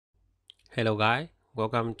Hello guys,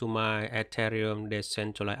 welcome to my Ethereum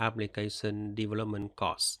decentralized application development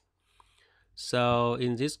course. So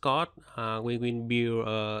in this course, we will build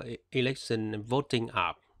a election voting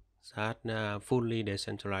app that fully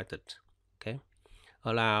decentralized. Okay,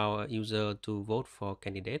 allow user to vote for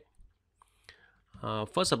candidate.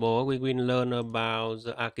 First of all, we will learn about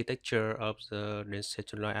the architecture of the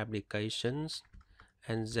decentralized applications,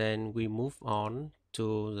 and then we move on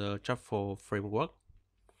to the Truffle framework.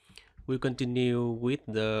 We continue with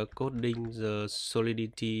the coding the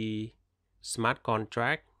Solidity smart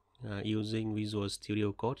contract using Visual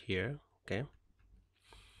Studio Code here. Okay,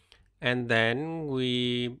 and then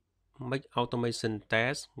we make automation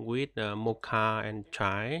test with Mocha and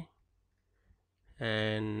Chai,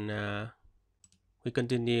 and we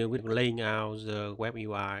continue with laying out the web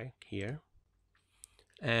UI here.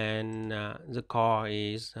 And the core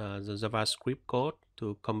is the JavaScript code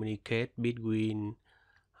to communicate between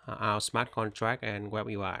our smart contract and web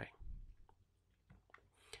UI.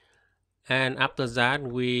 And after that,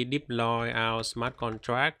 we deploy our smart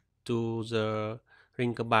contract to the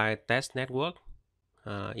Rinkerby test network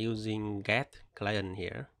using get client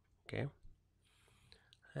here. Okay.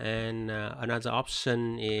 And another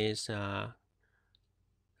option is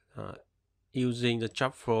using the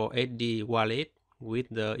Truffle AD wallet with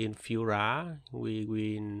the Infura. We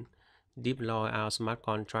will deploy our smart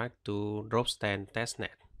contract to Dropstand testnet.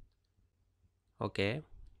 Okay.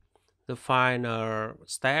 The final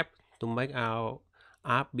step to make our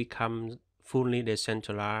app become fully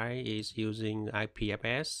decentralized is using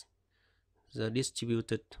IPFS, the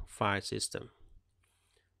distributed file system.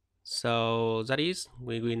 So that is,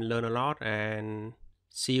 we will learn a lot and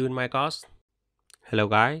see you in my course. Hello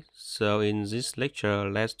guys, so in this lecture,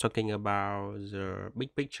 let's talking about the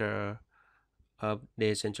big picture of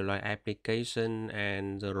decentralized application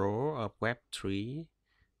and the role of Web3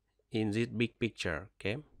 in this big picture.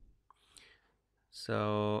 Okay.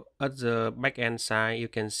 So at the backend side, you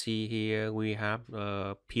can see here we have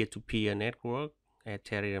a peer-to-peer network,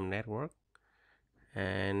 Ethereum network,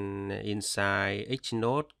 and inside each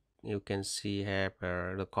node you can see have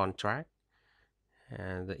the contract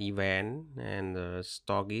and the event and the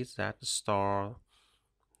storage that store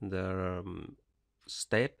the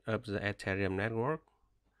state of the Ethereum network,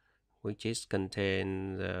 which is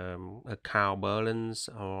contain the account balance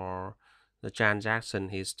or the transaction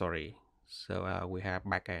history. So we have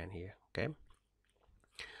backend here. Okay.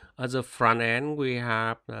 At the front end, we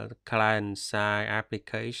have the client-side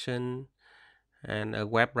application and a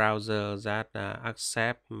web browser that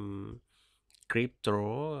accept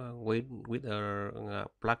crypto with a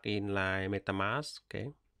plugin like MetaMask.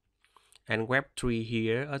 Okay, and Web3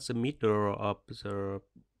 here at the middle of the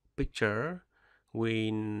picture,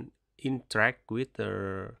 we interact with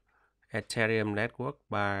the Ethereum network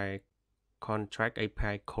by contract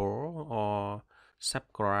API call or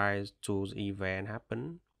subscribe to the event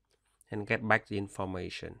happen and get back the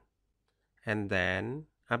information and then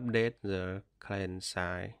update the client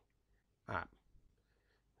side app.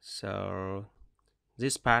 So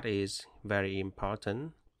this part is very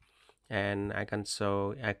important, and I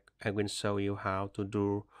will show you how to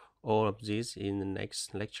do all of this in the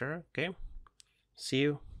next lecture. Okay, see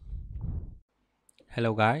you.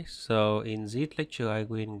 Hello guys, so in this lecture I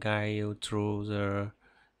will guide you through the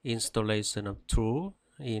installation of tool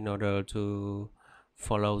in order to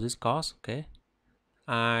follow this course. Okay,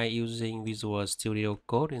 I using Visual Studio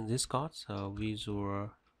Code in this course. So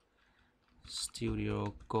Visual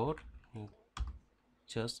Studio Code,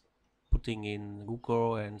 just putting in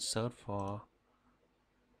Google and search for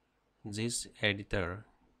this editor.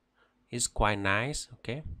 It's quite nice.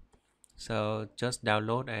 Okay, so just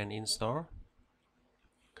download and install.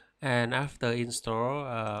 And after install,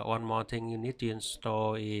 one more thing you need to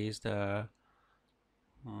install is the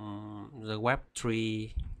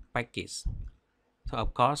Web3 package. So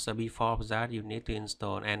of course, before that you need to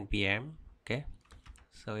install npm. Okay,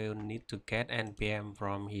 so you need to get npm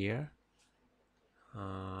from here,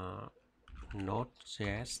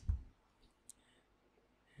 node.js,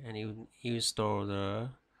 and you install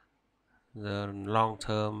the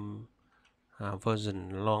long-term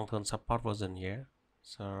version, long-term support version here.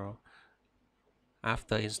 So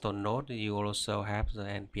after install node, you also have the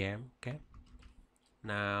npm. Okay,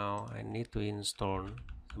 now I need to install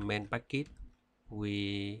the main package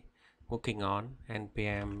we working on,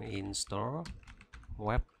 npm install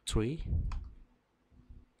web3.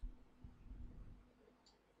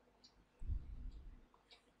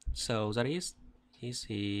 So that is, this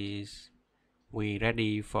is we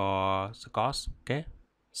ready for the course. Okay,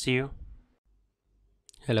 see you.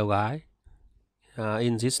 Hello guys,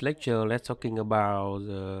 in this lecture let's talking about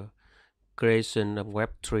the creation of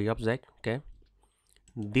Web3 object. Okay,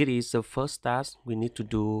 this is the first task we need to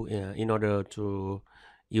do in order to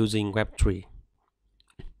using Web3.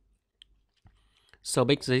 So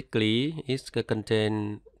basically, it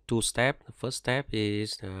contain two steps. The first step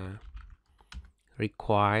is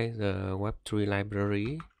require the Web3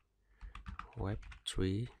 library.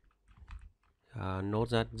 Web3. Note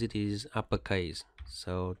that this is uppercase.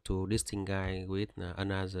 So to distinguish with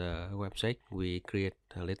another website, we create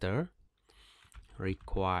a letter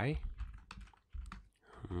require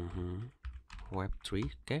Web3.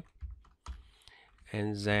 Okay,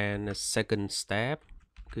 and then the second step,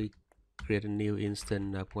 we create a new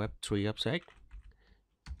instance of Web3 object.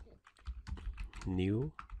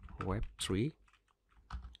 New Web3,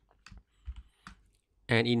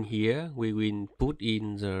 and in here we will put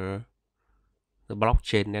in the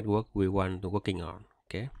blockchain network we want to working on.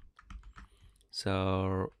 Okay,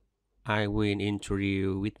 so I will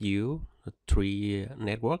introduce with you the three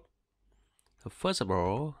network. First of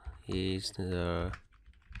all is the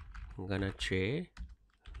Ganache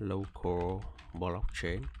local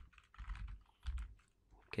blockchain.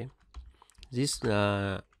 Okay, this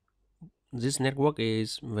network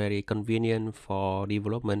is very convenient for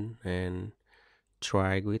development and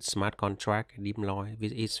try with smart contract deploy,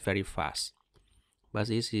 which is very fast, but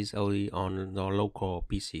this is only on the local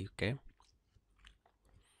PC. Okay,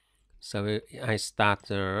 so I start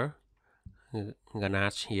the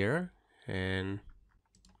Ganache here and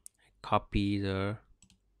copy the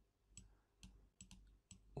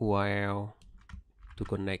URL to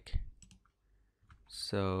connect.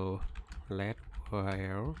 So let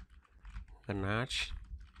URL Ganache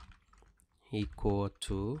equal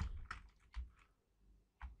to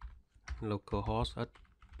localhost at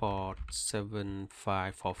port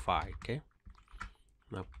 7545. Okay,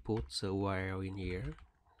 now put the URL in here,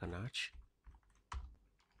 Ganache,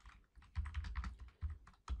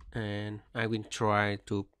 and I will try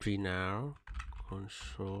to print out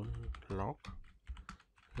console log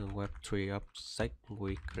the Web3 object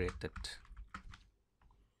we created.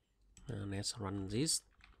 Let's run this.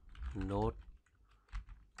 Node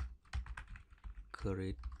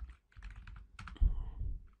create.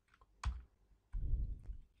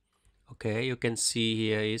 Okay, you can see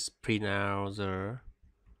here is print out the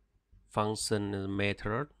function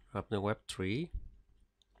method of the Web3,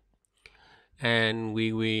 and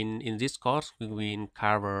we will in this course we will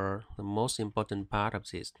cover the most important part of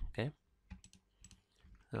this. Okay,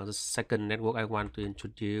 now the second network I want to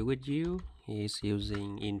introduce with you is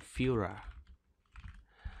using Infura.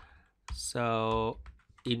 So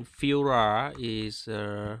Infura is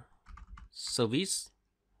a service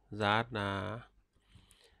that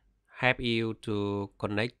help you to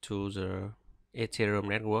connect to the Ethereum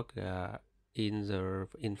network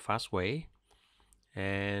in fast way,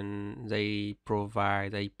 and they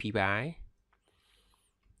provide API.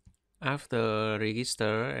 After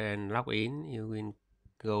register and log in, you will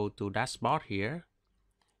go to dashboard here,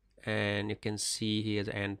 and you can see here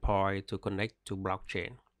the endpoint to connect to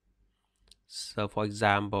blockchain. So for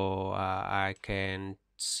example, I can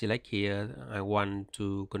select here I want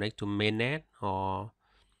to connect to mainnet or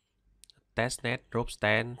testnet,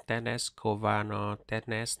 dropstan, testnet, Kovan, or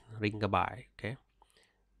testnet, Ringaby. Okay,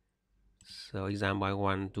 so example, I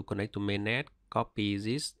want to connect to mainnet. Copy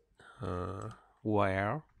this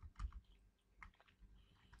URL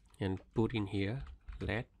and put in here.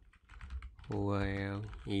 Let URL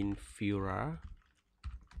Infura,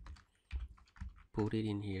 put it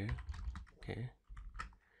in here. Okay,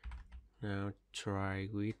 now try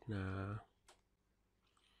with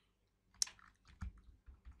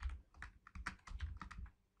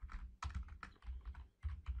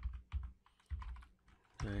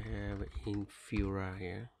I have Infura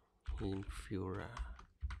here. Infura.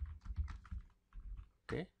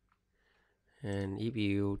 Okay, and if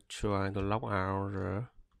you try to log out, the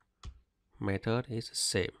method is the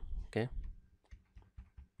same. Okay,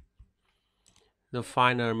 the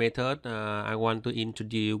final method I want to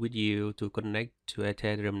introduce with you to connect to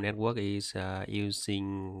Ethereum network is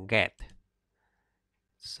using get.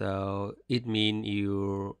 So it means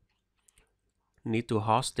you need to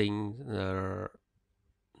hosting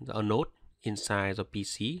a node inside the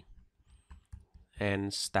PC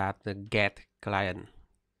and start the get client,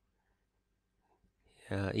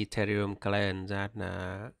 Ethereum client that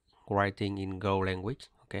writing in Go language.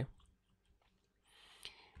 Okay,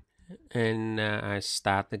 and I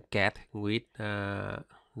start the get with the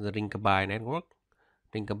Ringaby network,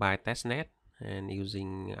 Ringaby testnet, and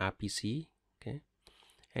using RPC. Okay,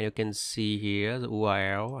 and you can see here the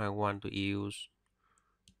URL I want to use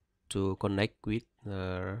to connect with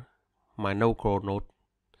my local node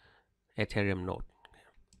Ethereum node.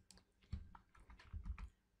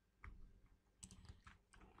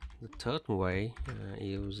 The third way,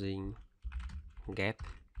 using get.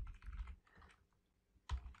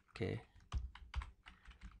 Okay,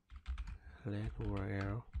 let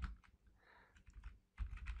URL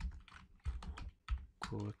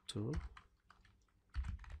go to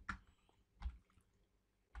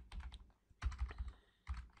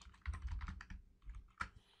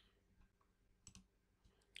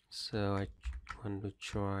so I want to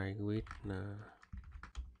try with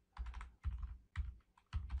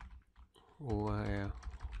URL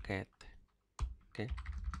get. Okay,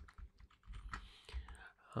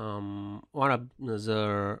 one of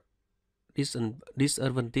the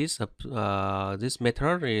disadvantage of this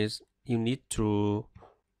method is you need to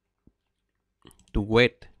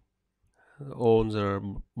wait on the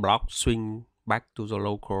block swing back to the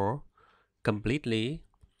local completely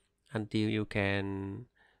until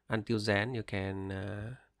then you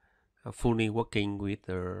can fully working with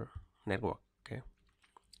the network. Okay,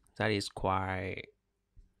 that is quite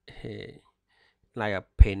like a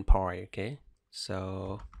pain point. Okay,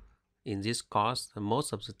 so in this course,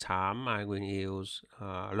 most of the time I will use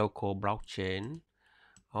local blockchain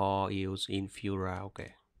or use Infura.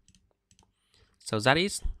 Okay, so that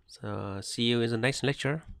is. So see you in the next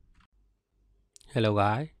lecture. Hello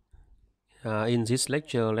guys. In this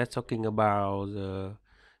lecture, let's talking about the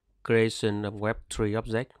creation of Web3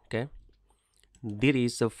 object. Okay, this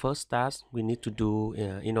is the first task we need to do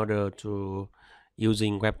in order to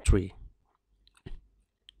using Web3.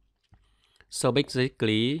 So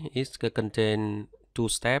basically, it contain two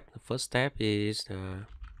steps. The first step is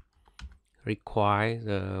require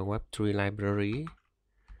the Web3 library.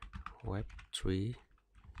 Web3.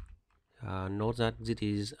 Note that this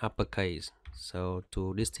is uppercase. So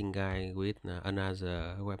to distinguish with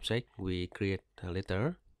another website, we create a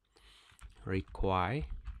letter require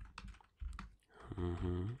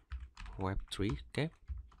Web3. Okay,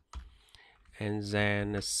 and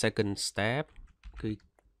then the second step, we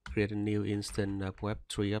create a new instance of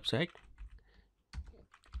Web3 object,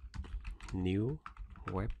 new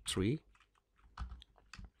Web3,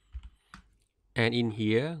 and in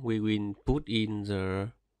here we will put in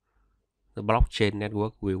the blockchain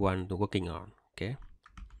network we want to working on. Okay,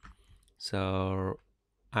 so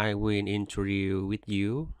I will introduce with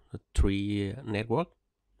you the three network.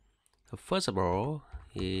 So first of all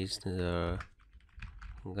is the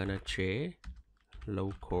Ganache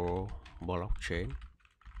local blockchain.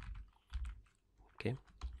 Okay,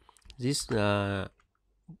 this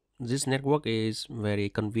network is very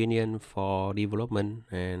convenient for development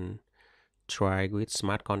and try with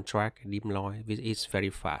smart contract deploy, which is very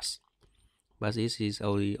fast, but this is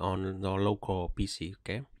only on the local PC.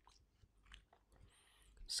 Okay,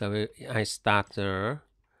 so I start the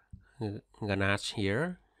Ganache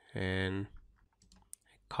here and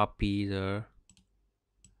copy the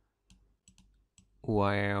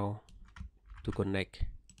URL to connect.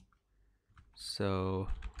 So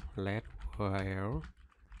let URL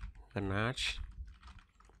Ganache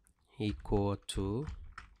equal to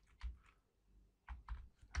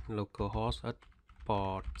localhost at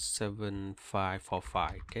port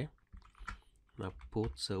 7545. Okay, now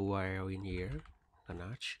put the URL in here,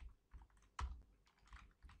 Ganache,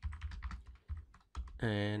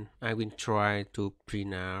 and I will try to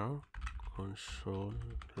print out console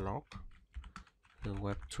log the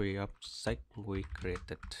Web3 object we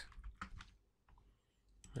created.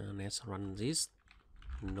 Let's run this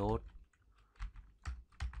node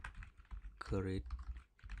create.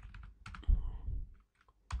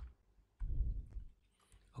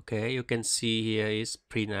 Okay, you can see here is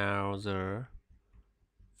print out the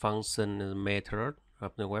function method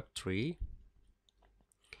of the Web3,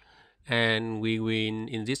 and we will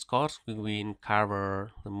in this course we will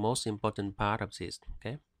cover the most important part of this.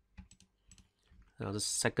 Okay, now the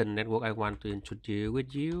second network I want to introduce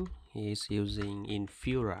with you is using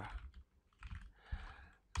Infura.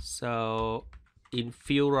 So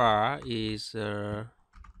Infura is a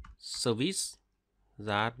service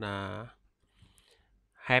that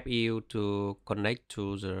help you to connect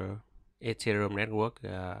to the Ethereum network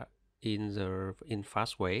in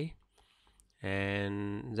fast way,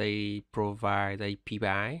 and they provide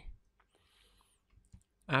API.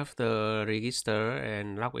 After register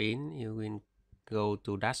and log in, you will go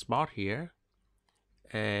to dashboard here,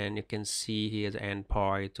 and you can see here the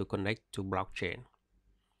endpoint to connect to blockchain.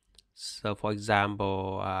 So for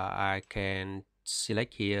example, I can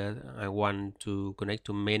select here I want to connect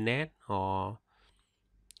to mainnet or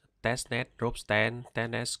testnet, dropstan,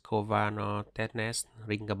 testnet, Kovan, or testnet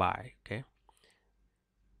Ringaby. Okay,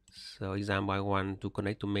 So example, I want to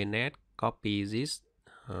connect to mainnet, copy this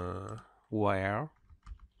URL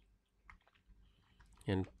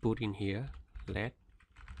and put in here. Let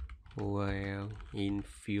URL in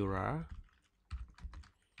Fura,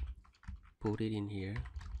 put it in here.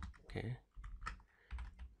 Okay,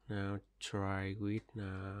 now try with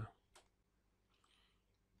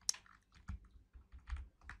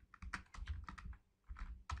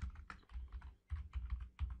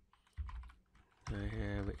I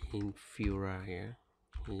have in Fura here,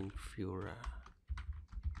 in Fura.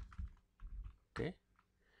 Okay,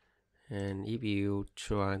 and if you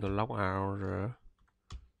try to log out, the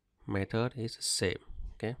method is the same.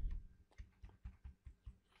 Okay,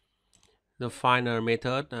 the final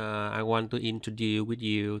method I want to introduce with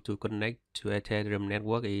you to connect to Ethereum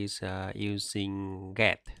network is using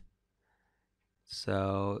get.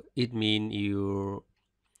 So it means you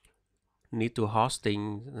need to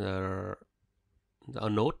hosting a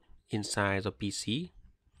node inside the PC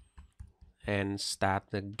and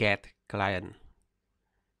start the get client,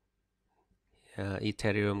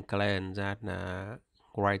 Ethereum client that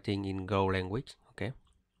writing in Go language. Okay,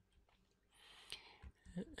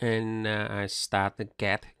 and I start the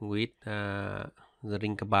get with the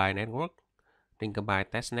Rinkaby network, Rinkaby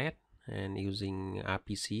testnet, and using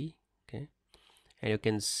RPC. Okay, and you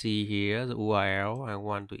can see here the URL I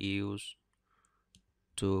want to use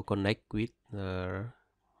to connect with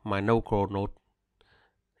my local node,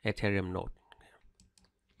 Ethereum node.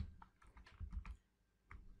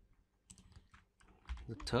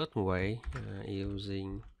 The third way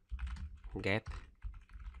using get.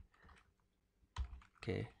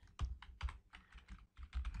 Okay,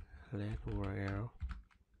 let URL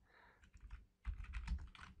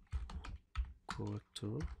go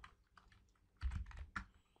to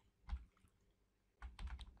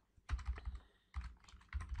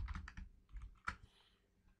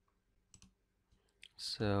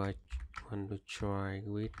so I want to try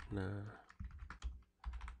with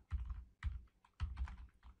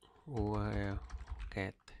URL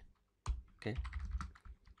get. Okay,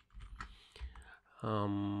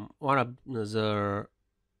 one of the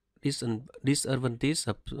disadvantage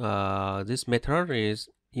of this method is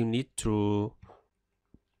you need to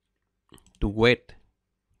wait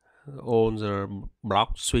on the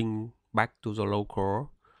block swing back to the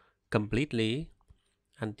local completely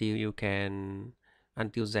until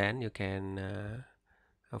then you can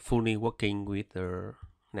fully working with the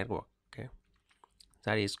network. Okay,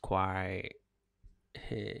 that is quite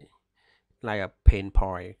like a pain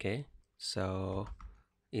point. Okay, so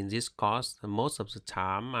in this course most of the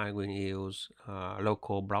time I will use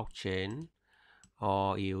local blockchain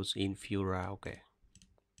or use Infura. Okay,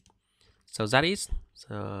 so that is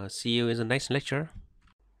see you in the next lecture.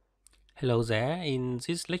 Hello there, in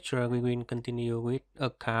this lecture we will continue with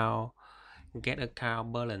get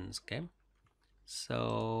account balance. Okay,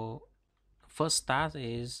 so first start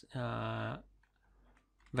is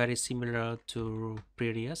very similar to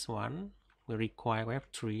previous one. We require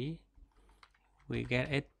Web3. We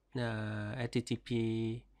get it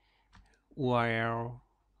HTTP URL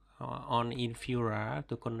on Infura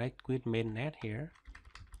to connect with mainnet here.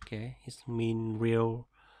 Okay, it's mean real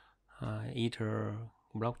Ether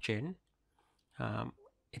blockchain,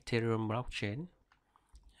 Ethereum blockchain,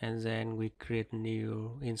 and then we create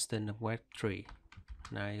new instance of Web3.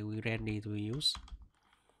 Now we ready to use.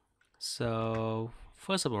 So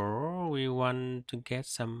first of all, we want to get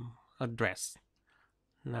some address.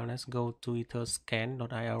 Now let's go to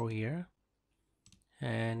etherscan.io here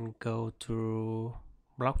and go to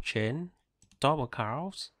blockchain, top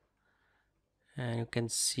accounts, and you can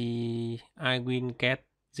see I will get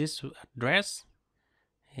this address.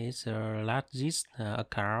 It's a largest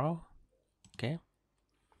account. Okay,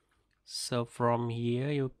 so from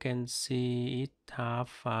here you can see it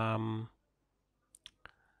have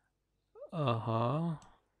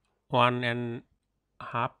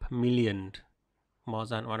 1.5 million, more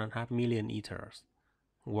than 1.5 million ethers.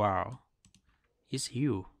 Wow, it's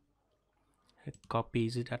huge. Copy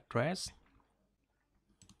this address,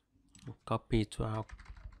 copy to our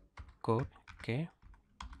code. Okay,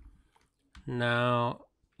 now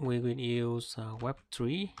we will use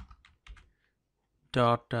web3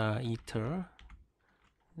 dot ether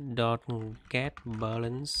dot get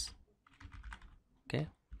balance. Okay,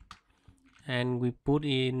 and we put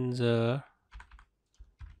in the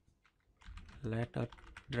let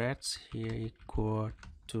address here equal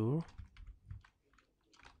to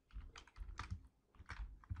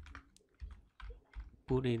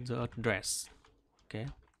put in the address. Okay,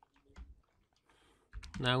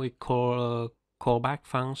 now we call callback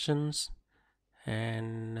functions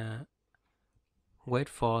and wait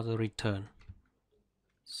for the return.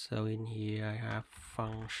 So in here I have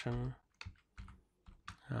function.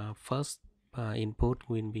 First input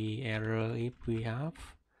will be error if we have,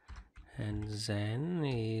 and then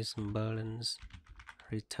is balance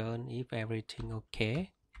return if everything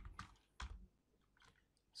okay.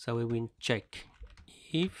 So we will check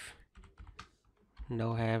if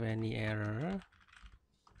don't have any error.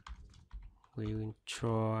 We will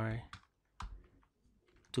try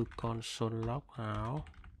to console log out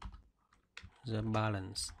the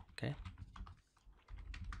balance. Okay.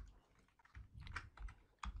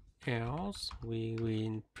 Else we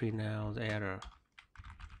will print out the error.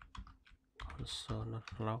 Console not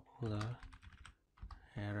log the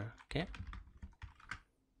error. Okay.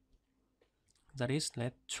 That is,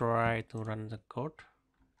 let's try to run the code.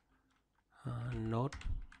 Node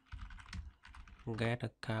get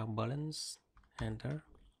account balance, enter.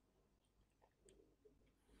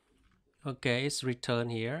 Okay, it's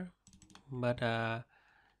returned here, but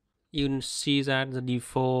you see that the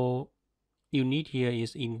default unit here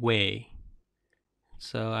is in way.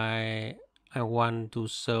 So I want to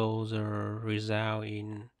show the result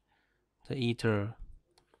in the Ether.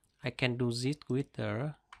 I can do this with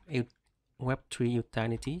the Web3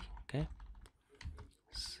 utility. Okay,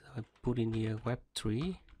 so I put in here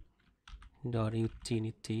Web3 dot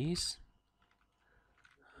utilities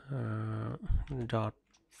dot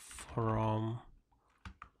from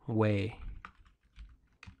way,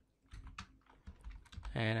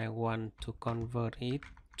 and I want to convert it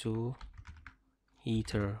to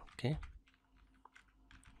Ether. Okay,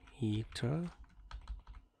 Ether.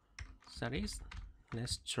 That is,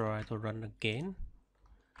 let's try to run again.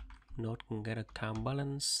 Node can get account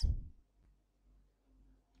balance.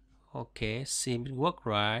 Okay, seems it work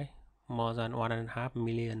right. More than 1.5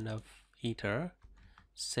 million of Ether.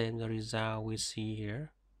 Same the result we see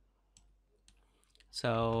here.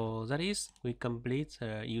 So that is, we complete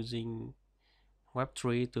using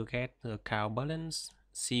Web3 to get the account balance.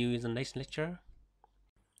 See you in the next lecture.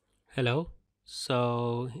 Hello.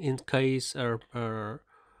 So in case of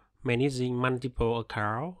managing multiple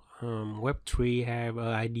accounts, Web3 have an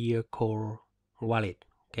idea called wallet.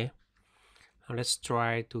 Okay. Now let's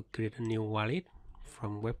try to create a new wallet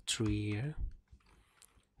from Web3 here.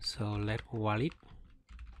 So let wallet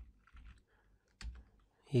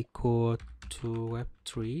equal to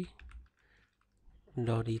Web3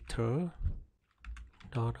 dot ether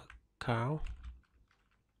dot account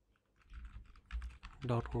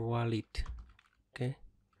dot wallet. Okay.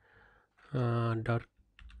 Dot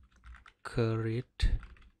create.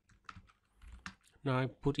 Now I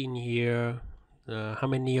put in here how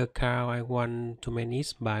many account I want to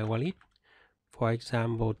manage by wallet. For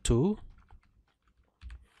example, 2,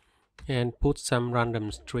 and put some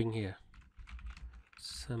random string here.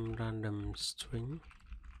 Some random string.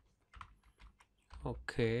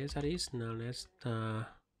 Okay, that is, now let's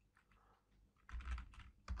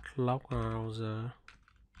log out the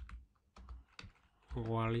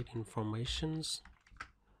wallet informations.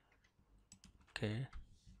 Okay,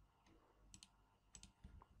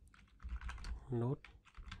 node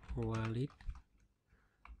wallet.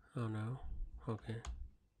 Oh no. Okay,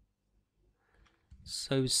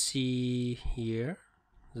 so you see here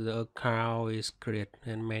the account is created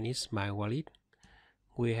and managed by wallet.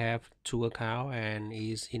 We have 2 accounts and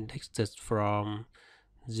is indexed from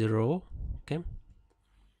 0. Okay,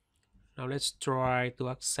 now let's try to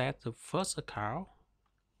access the first account.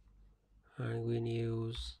 I will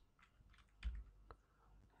use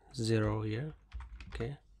 0 here.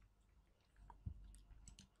 Okay,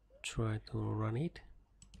 try to run it.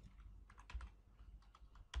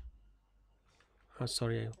 Oh,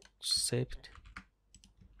 sorry, I saved.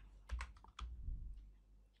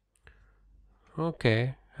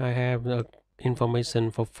 Okay, I have the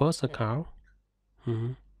information for first account.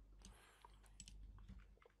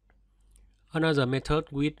 Another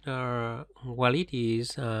method with wallet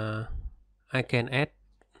is I can add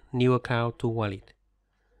new account to wallet.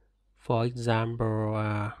 For example,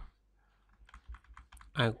 I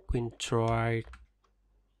will try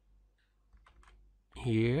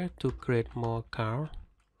here to create more account.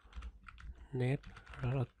 Net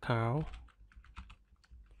account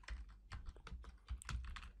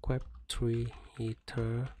Web3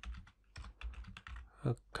 Ether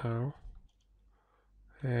account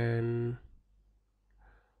and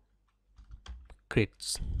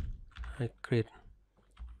create. I create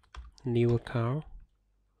new account.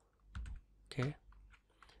 Okay,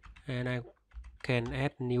 and I can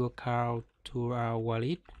add new account to our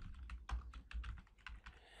wallet.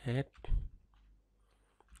 Add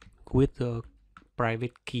with the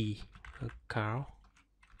private key account.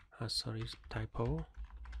 sorry, typo.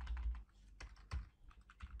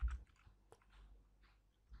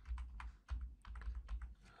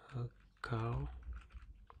 Account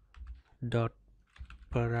dot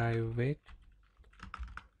private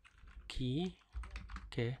key.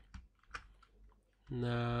 Okay,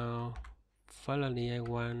 now finally I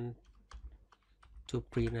want to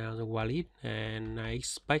print out the wallet, and I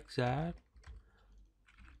expect that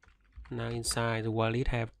now inside the wallet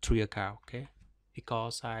have 3 accounts. Okay,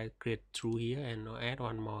 because I create 2 here and I'll add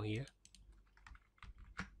 1 more here.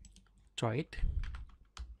 Try it.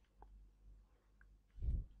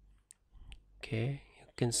 Okay, you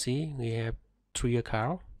can see we have 3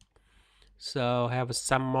 accounts. So have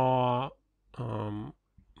some more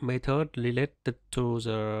method related to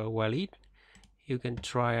the wallet. You can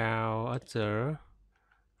try out other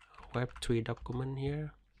Web3 document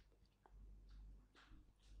here.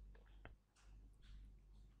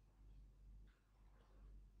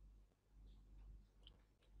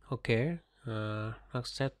 Okay,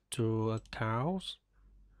 access to accounts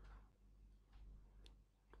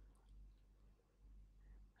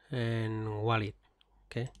and wallet.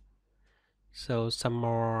 Okay, so some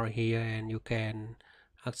more here, and you can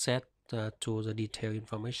access to the detailed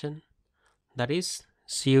information. That is,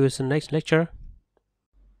 see you in the next lecture.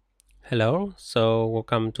 Hello, so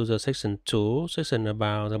welcome to the section 2, section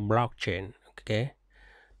about the blockchain. Okay,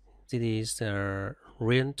 this is the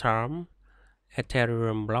real-time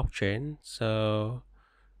Ethereum blockchain. So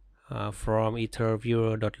from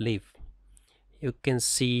etherviewer.live, you can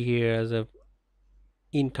see here the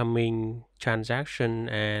incoming transaction,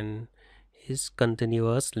 and is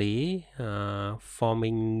continuously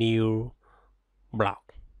forming new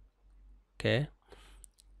block. Okay,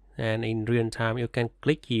 and in real time you can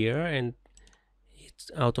click here and it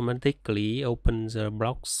automatically opens the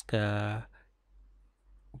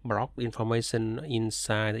block information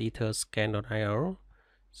inside etherscan.io.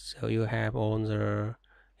 So you have all the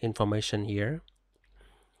information here.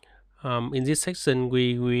 In this section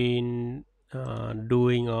we will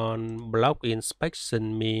doing on block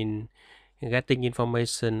inspection, mean getting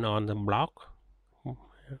information on the block.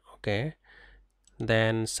 Okay,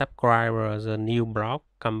 then subscriber the new block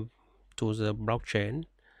come to the blockchain,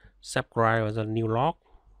 subscribe the new log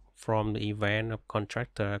from the event of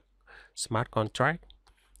contractor smart contract,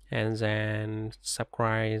 and then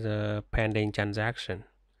subscribe the pending transaction.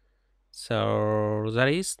 So that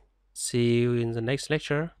is, see you in the next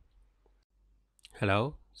lecture.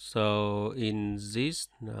 Hello, so in this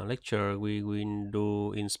lecture we will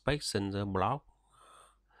do inspection the block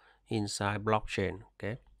inside blockchain.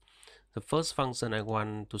 Okay, the first function I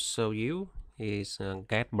want to show you is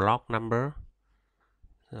get block number.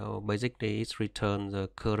 So basically it's return the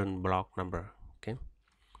current block number. Okay,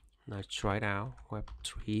 now try it out.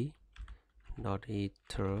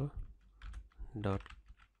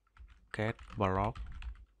 Web3.ether.get block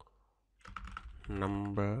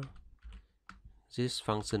number. This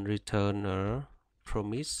function return a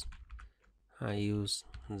promise. I use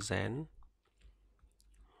then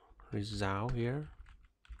result here,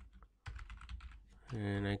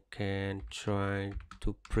 and I can try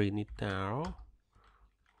to print it out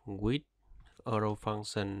with arrow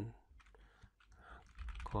function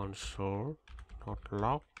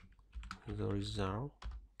console.log the result.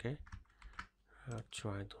 Okay, I'll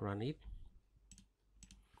try to run it.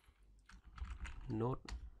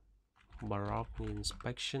 Note block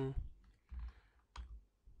inspection.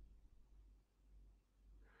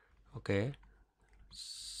 Okay,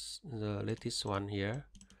 the latest one here.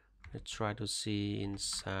 Let's try to see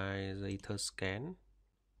inside the Etherscan.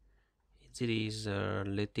 It is the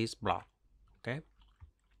latest block. Okay,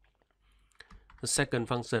 the second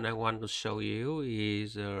function I want to show you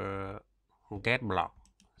is get block,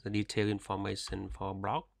 the detailed information for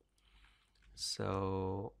block.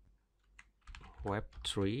 So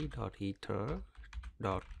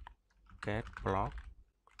web3.ether.get block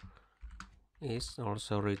is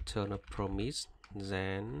also return a promise.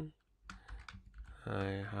 Then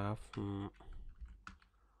I have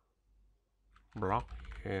block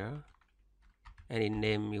here, any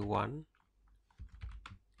name you want,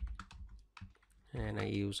 and I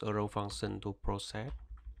use arrow function to process.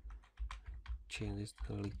 Change this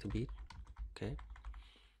a little bit. Okay,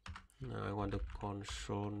 now I want to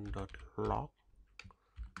console.log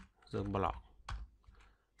the block.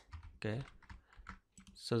 Okay,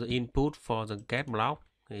 so the input for the get block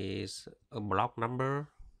is a block number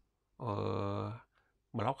or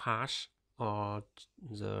block hash or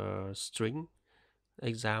the string,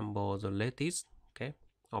 example the latest. Okay,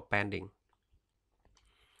 or pending.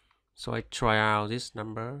 So I try out this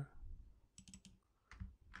number.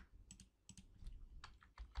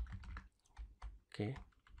 Okay,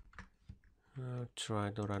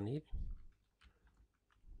 try to run it.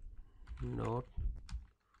 Node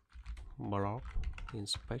block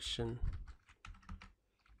inspection.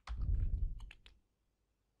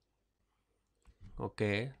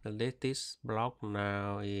 Okay, the latest block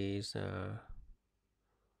now is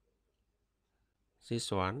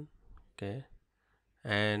this one. Okay,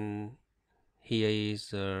 and here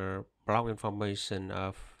is block information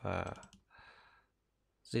of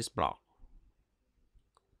this block,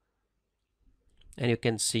 and you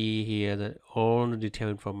can see here that all the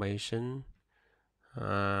detailed information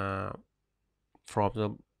from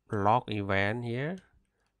the log event here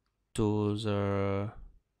to the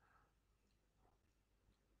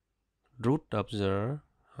root of the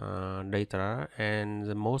data, and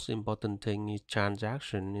the most important thing is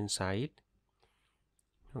transaction inside.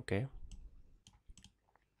 Okay,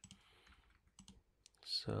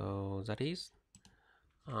 so that is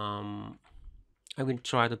I will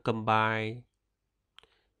try to combine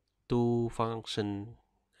two functions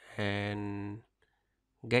and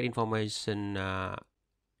get information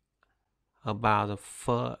about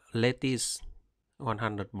the latest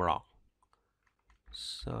 100 block.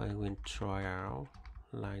 So I will try out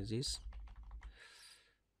like this.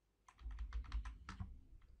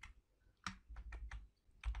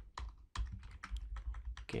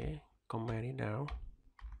 Okay, comment it down.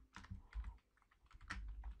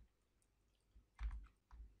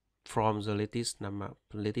 From the latest number,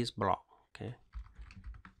 latest block. Okay,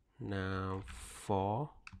 now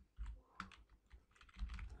for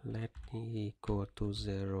let me equal to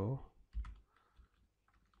 0,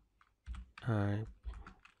 I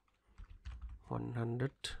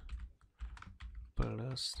 100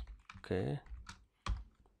 plus. Okay,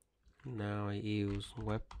 now I use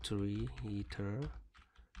Web3 ether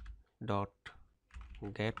dot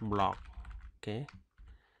get block. Okay,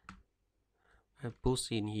 I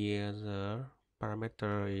push in here the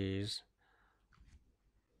parameter is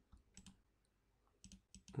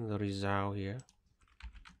the result here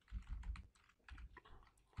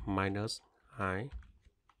minus I,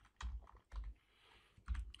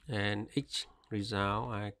 and each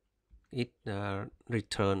result it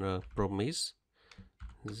return a promise.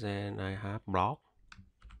 Then I have block.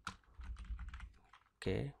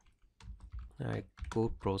 Okay, I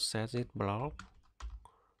could process it block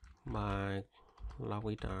by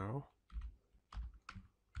log it out.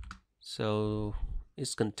 So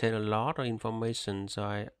it's contain a lot of information,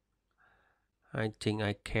 so I think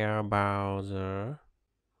I care about the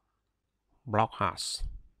block hash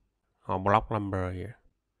or block number here.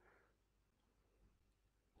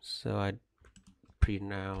 So I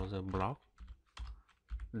print out the block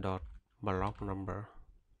dot block number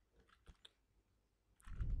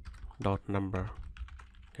dot number.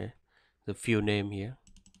 Okay, the field name here.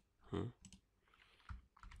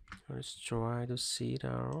 Let's try to see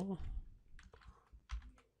now.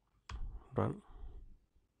 Run.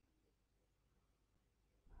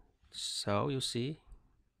 So you see,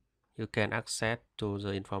 you can access to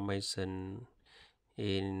the information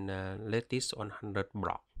in latest 100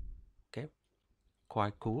 block. Okay,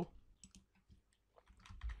 quite cool.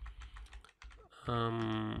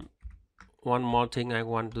 One more thing I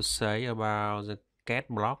want to say about the cat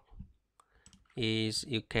block is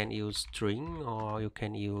you can use string or you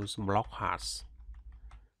can use block hash.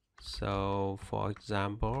 So for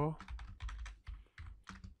example,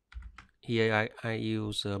 here I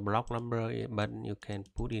use a block number, but you can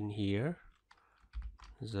put in here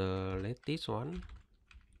the latest one.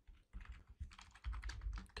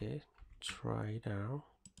 Okay, try it out.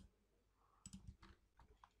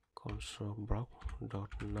 Console block dot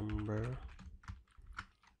number.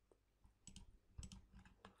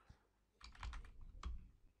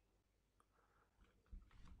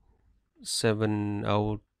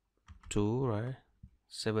 (702), right?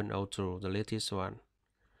 702, the latest one.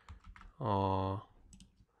 Or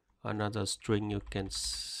another string you can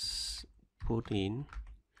put in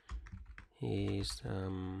is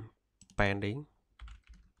pending.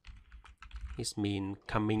 It means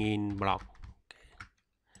coming in block. Okay.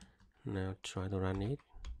 Now try to run it.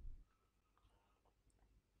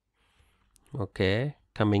 Okay,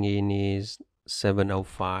 coming in is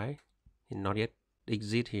 705. It not yet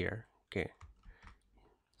exist here. Okay,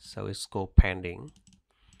 so it's called pending.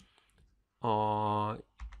 Or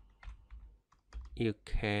you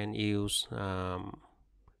can use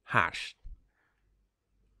hash,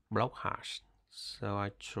 block hash. So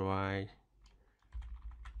I try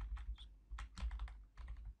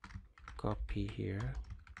copy here.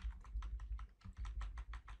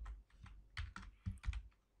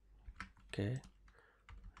 Okay,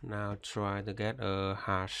 now try to get a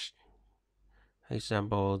hash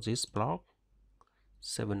example, this block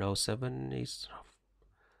 707 is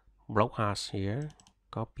block hash here.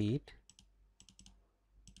 Copy it.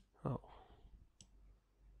 Oh.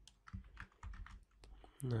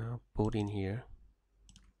 Now put in here.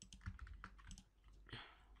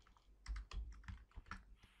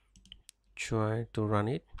 Try to run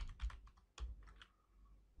it.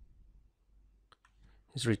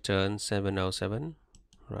 It's return 707,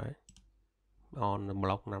 right, on the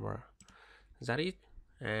block number. Is that it?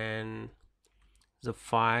 And the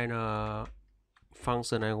final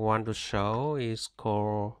function I want to show is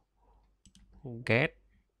called get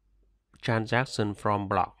transaction from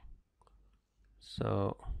block.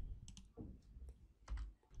 So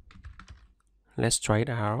let's try it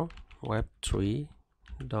out.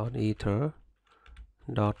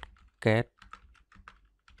 Web3.ether.get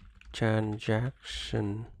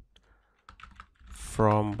transaction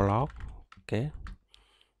from block. Okay,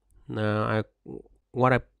 now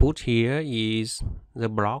what I put here is the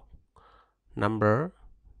block number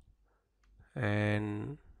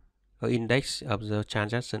and an index of the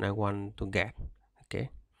transaction I want to get. Okay,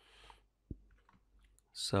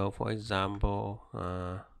 so for example,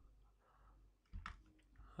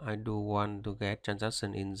 I do want to get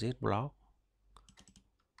transaction in this block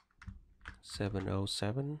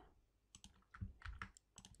 707,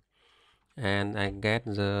 and I get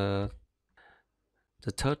the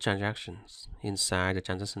third transactions inside the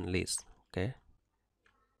transaction list. Okay,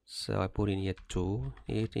 so I put in here 2,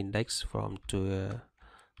 it index from to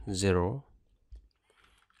 0,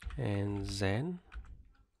 and then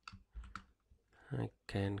I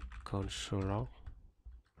can console log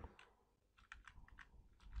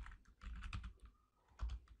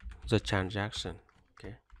the transaction.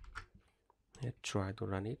 Okay, let's try to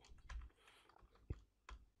run it.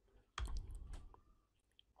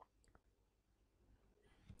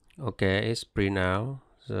 Okay, it's print now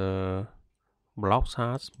the block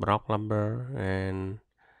hash, block number, and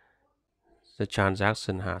the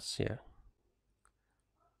transaction hash here.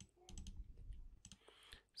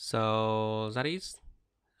 So that is.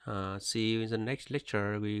 See you in the next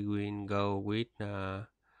lecture. We will go with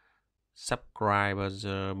subscribe as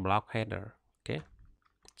a block header. Okay,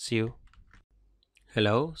 see you.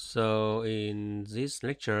 Hello. So in this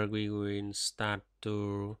lecture, we will start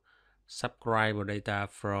to subscribe data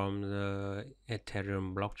from the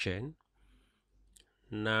Ethereum blockchain.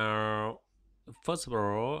 Now, first of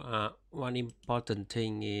all, one important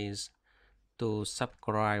thing is to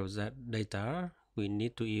subscribe that data. We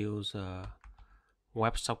need to use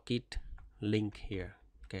WebSocket link here.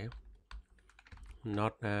 Okay,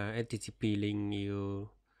 not HTTP link you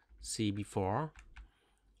see before,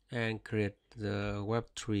 and create the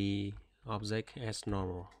Web3 object as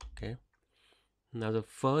normal. Okay, now the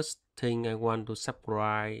first thing I want to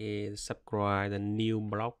subscribe is subscribe the new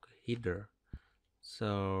block header.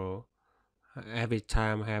 So every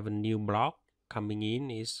time I have a new block coming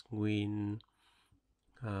in is when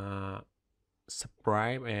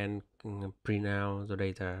subscribe and print out the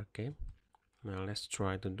data. Okay, now let's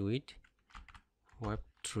try to do it.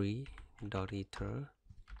 Web3.ether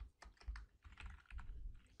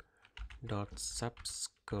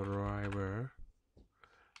 .subscriber,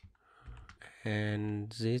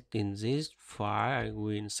 and in this file I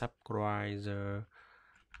will subscribe the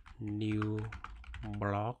new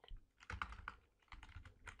block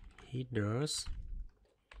headers.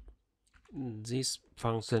 This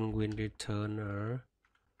function will return a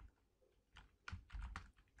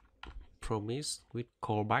promise with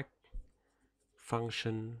callback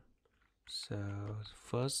function. So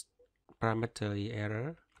first parameter is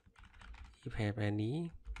error if have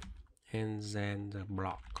any, and then the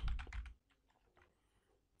block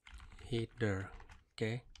header.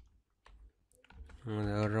 Okay, the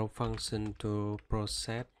arrow function to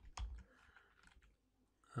process.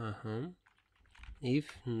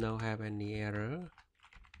 If no have any error,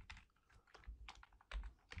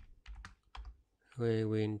 we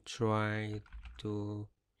will try to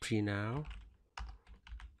print out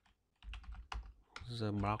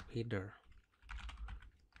the block header.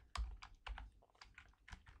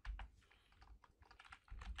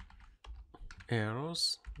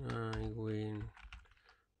 Errors, I will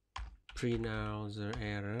print out the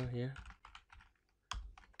error here.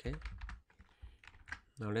 Okay,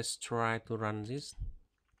 now let's try to run this.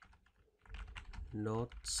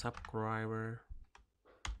 Not subscriber.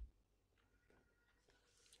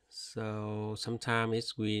 So sometimes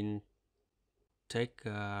it will take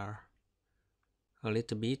a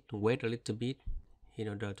little bit, wait a little bit in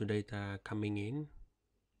order to data coming in.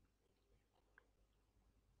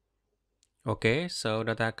 Okay, so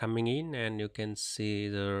data coming in, and you can see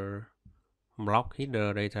the block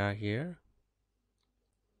header data here.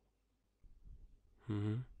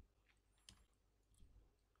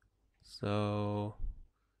 So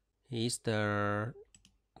is the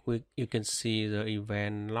you can see the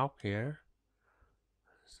event log here,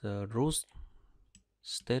 the root,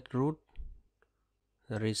 state root,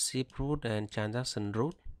 the receive root, and transaction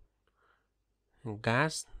root, and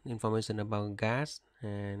gas, information about gas,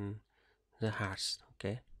 and the hash.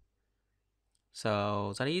 Okay,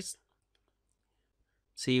 so that is.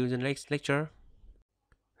 See you in the next lecture.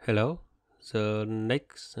 Hello. The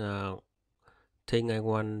next thing I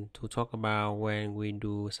want to talk about when we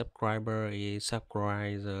do subscriber is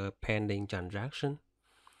subscribe the pending transaction.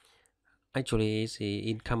 Actually, it's the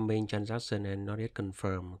incoming transaction and not yet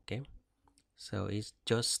confirmed. Okay, so it's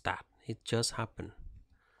just start. It just happened.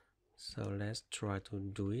 So let's try to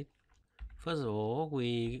do it. First of all,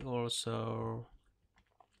 we also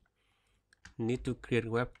need to create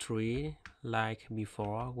Web3 like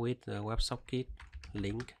before with the WebSocket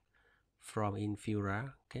link from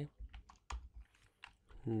Infura. Okay.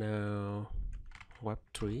 Now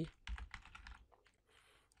Web3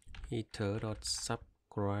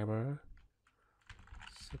 ether.subscriber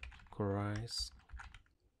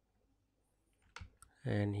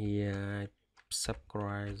and here I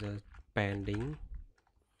subscribe the pending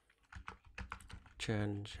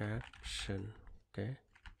transaction. Okay,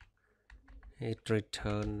 it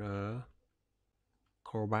return a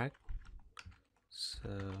callback, so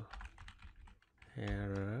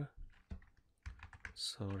error,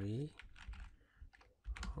 sorry,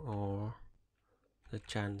 or the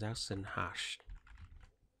transaction hash.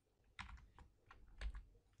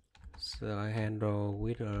 So I handle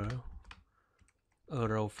with a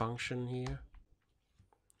arrow function here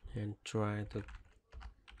and try to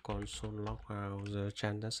console log out the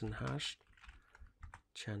transaction hash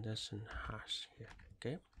here.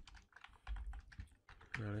 Okay,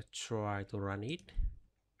 now let's try to run it.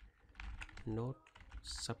 Node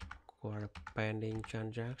subscribe pending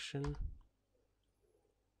transaction.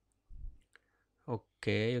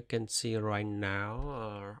 Okay, you can see right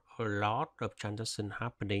now a lot of transaction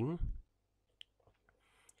happening,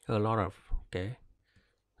 a lot of. Okay,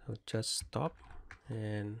 so just stop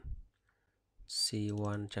and see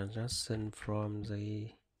one transaction from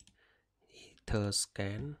the ether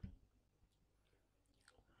scan.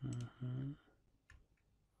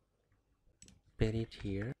 Put it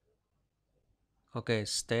here. Okay,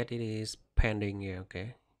 state it is pending here.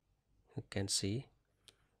 Okay, you can see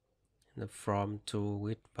the from to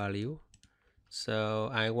with value. So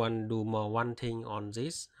I want to do one thing on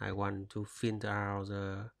this. I want to filter out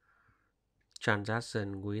the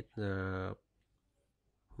transaction with the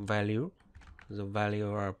value. The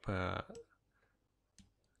value of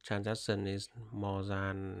transaction is more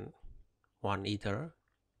than 1 ether,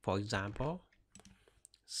 for example.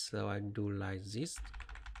 So I do like this.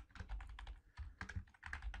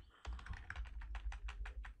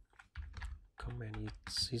 Comment it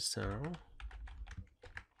system.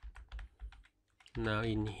 Now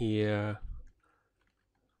in here,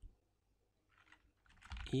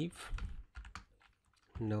 if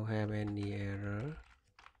no have any error,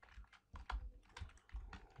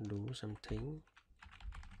 do something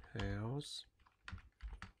else,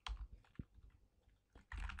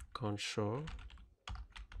 console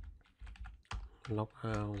log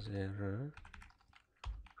out error.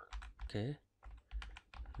 Okay,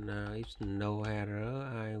 now if no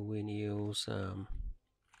error, I will use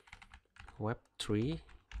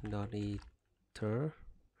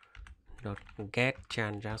web3.ether.get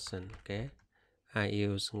transaction. Okay, I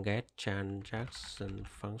use get transaction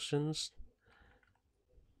functions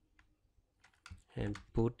and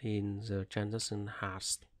put in the transaction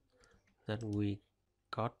hash that we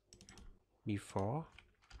got before.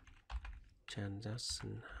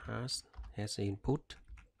 Transaction hash as input.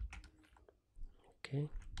 Okay,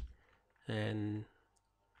 and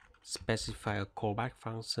specify a callback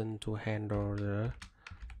function to handle the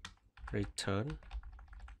return.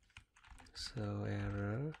 So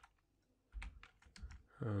error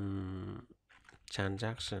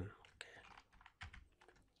transaction. Okay,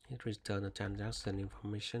 it return the transaction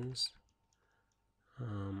informations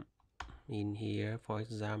in here. For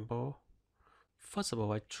example, first of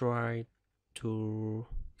all, I try to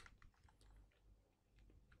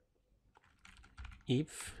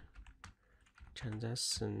if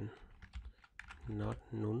transaction not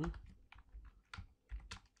null,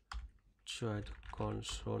 try to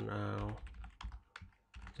console out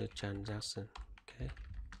the transaction. Okay,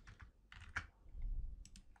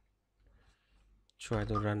 try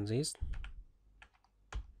to run this.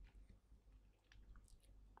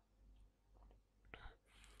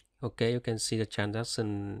 Okay, you can see the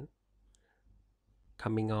transaction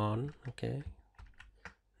coming on. Okay,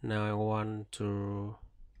 now I want to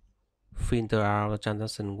filter out the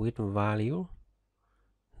transaction with value.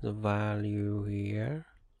 The value here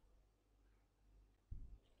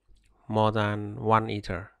more than 1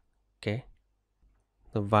 ether. Okay,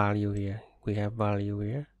 the value here, we have value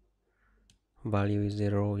here, value is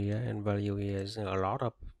 0 here, and value here is a lot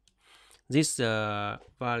of this.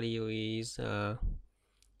 Value is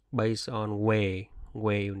based on way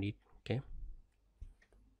unit. Okay,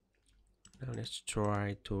 now let's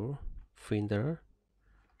try to filter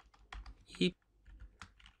if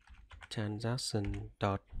transaction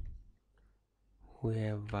dot we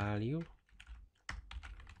have value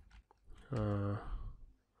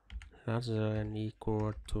larger and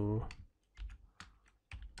equal to,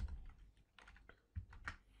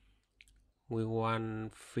 we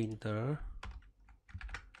want filter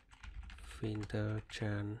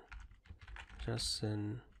transaction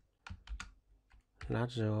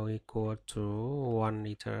larger or equal to 1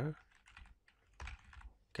 liter.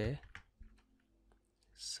 Okay,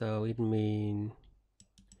 so it means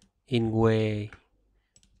in way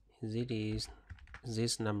this is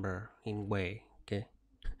this number in way. Okay,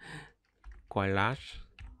 quite large.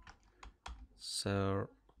 So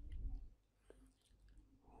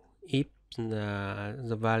if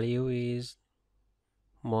the value is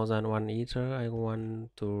more than 1 ether, I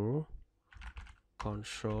want to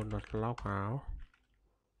console.log out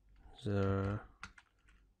the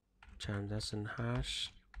transaction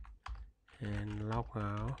hash and log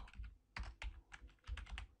out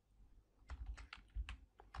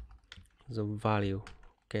the value.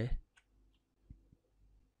 Okay,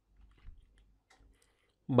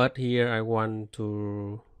 but here I want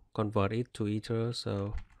to convert it to ether,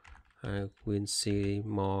 so I will see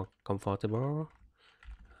more comfortable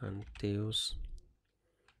until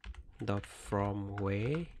dot from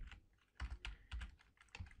way.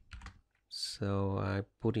 So I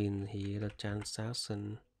put in here the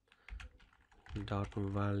transaction dot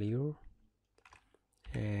value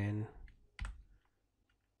and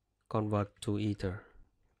convert to ether.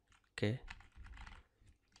 Okay,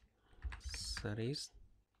 that is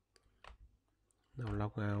now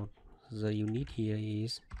log out. The unit here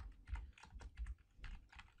is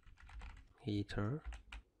ether.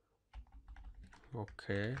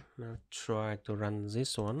 Okay, now try to run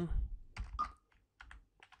this one.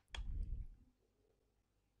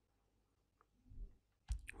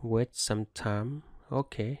 Wait some time.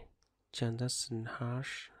 Okay, transaction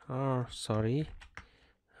hash. Oh, sorry,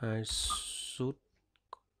 I should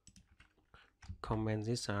comment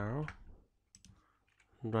this out.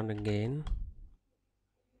 Run again.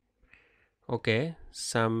 Okay,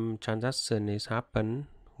 some transaction is happen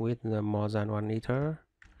with the more than 1 ether.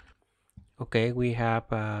 Okay, we have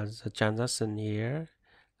the transaction here.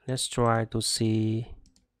 Let's try to see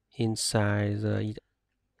inside the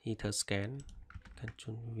ether scan.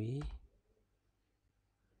 Control V.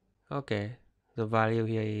 Okay, the value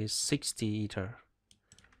here is 60 ether.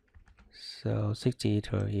 So 60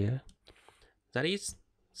 ether here. That is.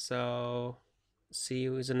 So see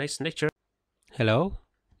you in the next lecture. Hello.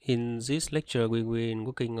 In this lecture, we will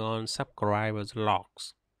working on subscribers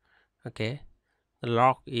logs. Okay, the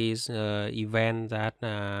log is event that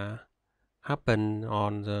happen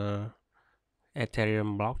on the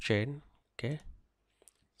Ethereum blockchain. Okay,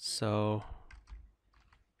 so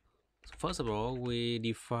first of all, we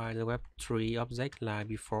define the Web3 object like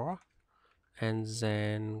before, and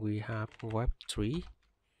then we have Web3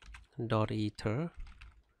 dot ether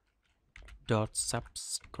dot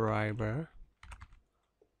subscriber,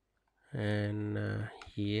 and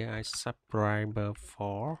here I subscriber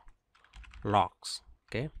for logs.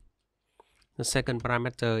 Okay, the second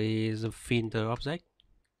parameter is a filter object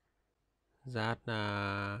that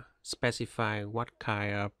specify what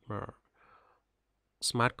kind of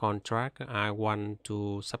smart contract I want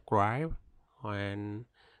to subscribe and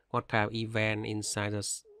what kind of event inside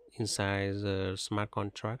the smart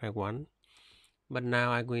contract I want. But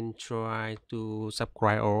now I'm going to try to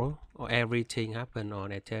subscribe all or everything happen on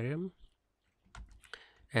Ethereum,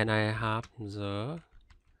 and I have the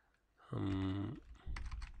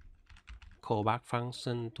callback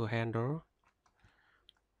function to handle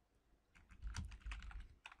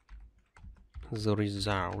the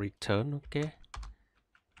result return. Okay,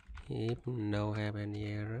 if no have any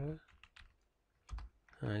error,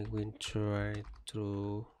 I will try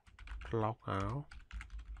to log out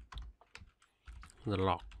the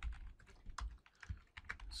log.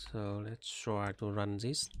 So let's try to run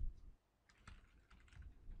this.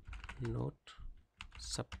 Node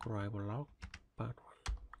subscriber log part 1.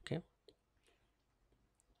 Okay,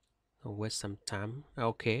 Wait some time.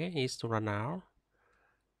 Okay, it's run out.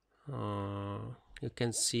 You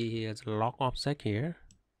can see here the log object here.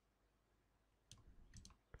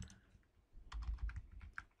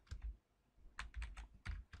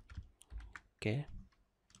 Okay,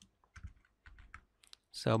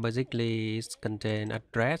 so basically it's contain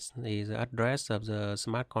address, is the address of the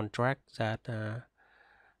smart contract that the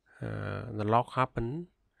log happen,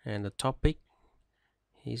 and the topic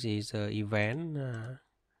is the event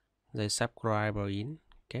the subscriber in.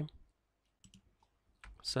 Okay,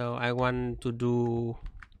 so I want to do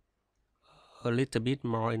a little bit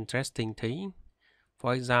more interesting thing.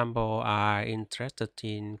 For example, I interested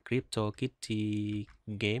in CryptoKitty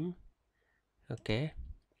game. Okay,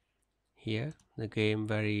 here the game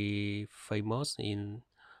very famous in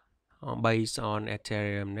based on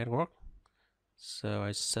Ethereum network. So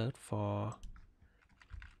I search for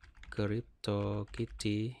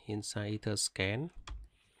CryptoKitty inside Etherscan,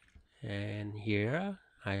 and here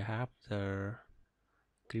I have the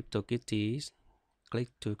CryptoKitties.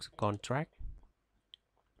 Click to contract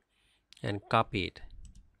and copy it.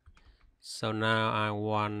 So now I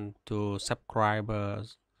want to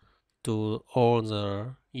subscribers to all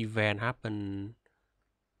the event happen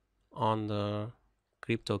on the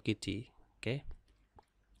CryptoKitty. Okay,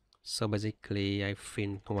 so basically I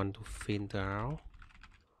want to filter out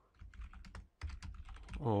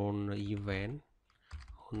on the event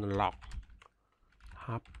on the log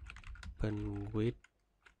happen with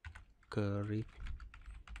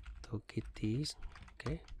CryptoKitties.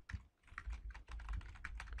 Okay,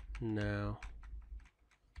 now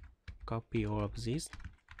copy all of this,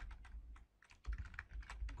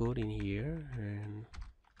 put in here, and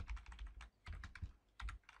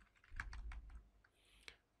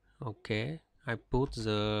okay, I put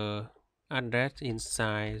the address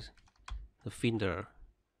inside the filter.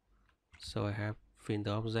 So I have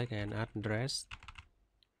filter object and address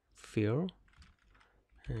field,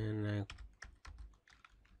 and I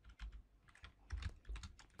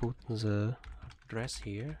put the address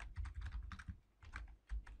here.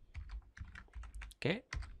 Okay,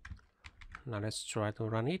 now let's try to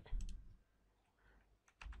run it.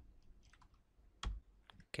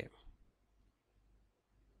 Okay,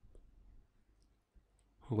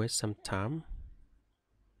 wait some time.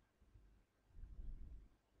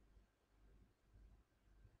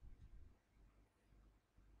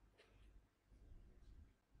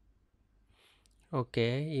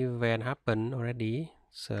 Okay, event happened already,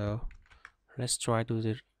 so let's try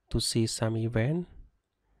to see some event.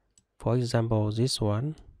 For example, this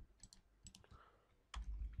one.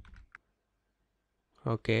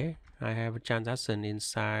 Okay, I have a transaction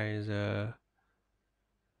inside the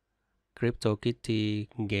CryptoKitty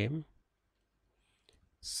game.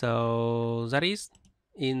 So that is,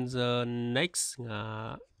 in the next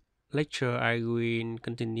lecture I will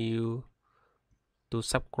continue to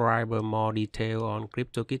subscribe more detail on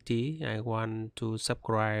CryptoKitty. I want to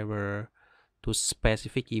subscribe to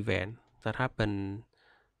specific event that happen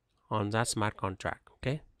on that smart contract.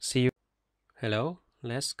 Okay, see you. Hello,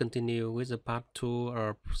 let's continue with the part 2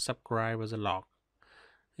 of subscribe the log.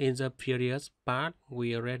 In the previous part,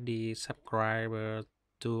 we already subscribe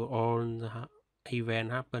to all the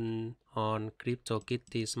event happen on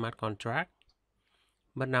CryptoKitty smart contract,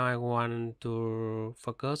 but now I want to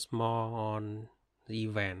focus more on the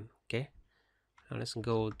event. Okay, now let's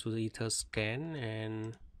go to the Etherscan,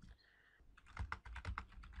 and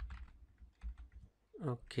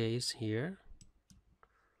okay, it's here.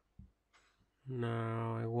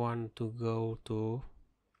 Now I want to go to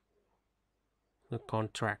the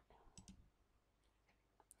contract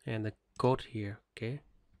and the code here. Okay,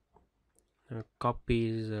 now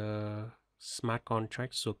copy the smart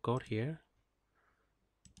contract so code here.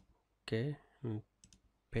 Okay, I'm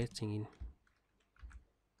pasting in.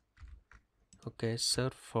 Okay,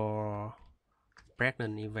 search for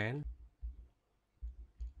pregnant event.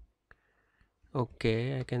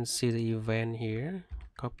 Okay, I can see the event here.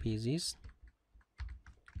 Copy this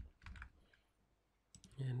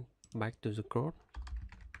and back to the code.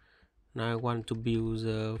 Now I want to build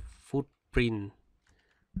the footprint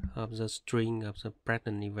of the string of the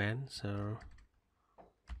pregnant event. So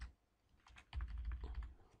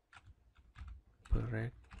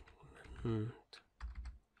pregnant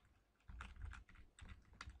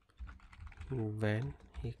event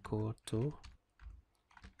equal to,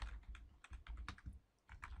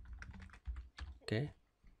 okay,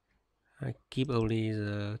 I keep only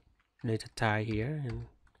the data type here and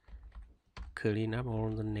clean up all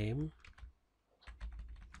the name.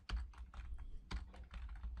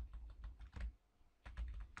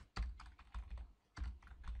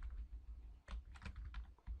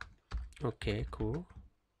 Okay, cool.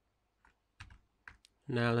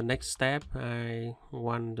 Now the next step, I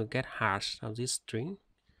want to get hash of this string.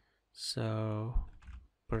 So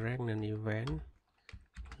pregnant event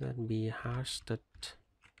that be hash that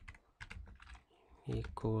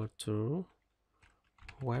equal to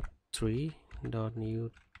web3 dot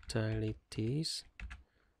utilities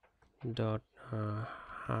dot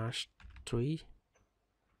hash 3,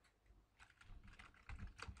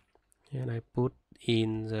 and I put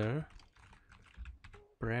in the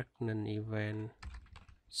pregnant event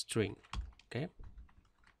string. Okay,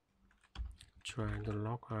 trying to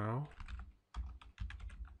log out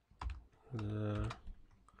the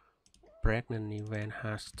pregnant event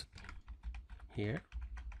hash here.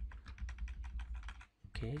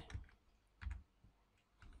 Okay,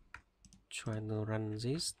 trying to run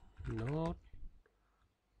this node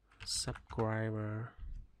subscriber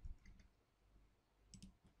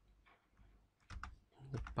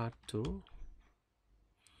the part 2.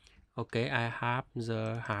 Okay, I have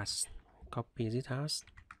the hash. Copy this hash.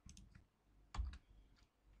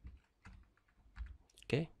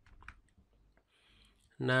 Okay,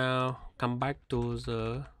 now come back to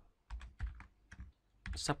the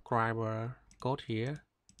subscriber code here.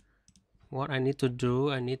 What I need to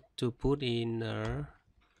do, I need to put in a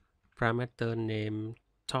parameter name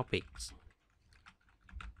topics.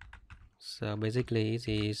 So basically this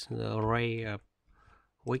is the array of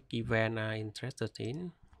which event I'm interested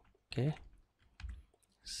in. Okay,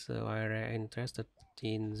 so I'm interested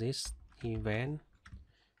in this event,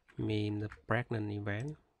 mean the pregnant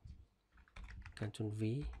event. Control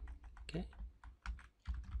V. Okay,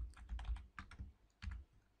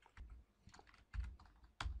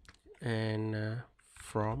 and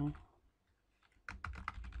from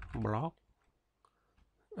block,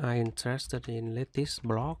 I'm interested in latest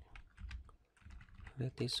block,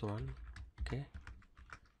 latest one. Okay,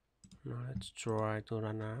 now let's try to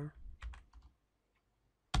run out.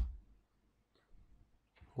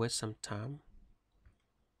 Wait some time.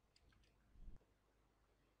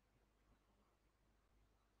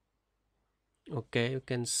 Okay, you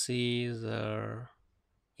can see the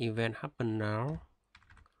event happen now.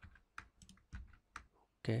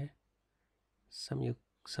 Okay, some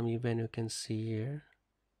event you can see here,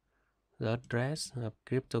 the address of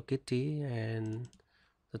CryptoKitty, and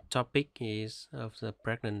the topic is of the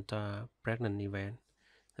pregnant event.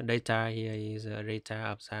 The data here is data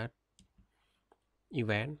of that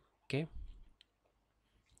event. Okay,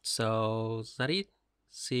 so that's it.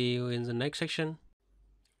 See you in the next section.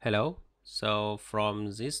 Hello. So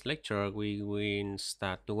from this lecture, we will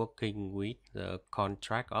start working with the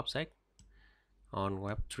contract object on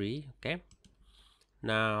Web3. Okay.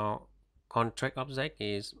 Now, contract object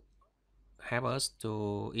is have us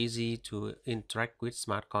to easy to interact with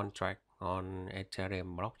smart contract on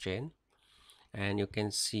Ethereum blockchain. And you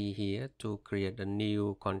can see here to create a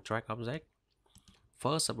new contract object.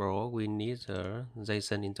 First of all, we need a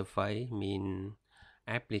JSON interface, mean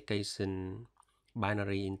application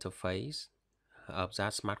binary interface of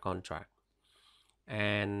that smart contract.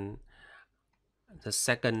 And the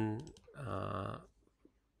second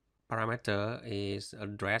parameter is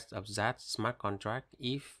address of that smart contract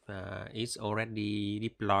if it's already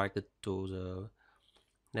deployed to the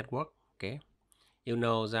network. Okay, you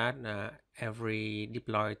know that every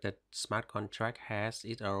deployed smart contract has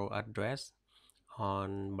its own address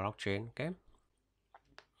on blockchain. Okay,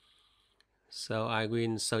 so I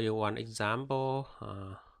will show you one example.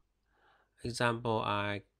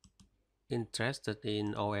 I interested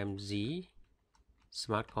in OMG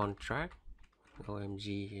smart contract,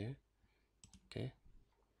 OMG here. Okay,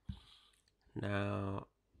 now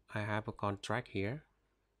I have a contract here.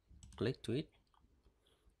 Click to it,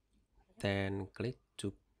 then click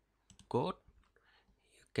to code.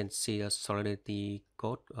 You can see the Solidity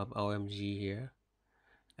code of OMG here,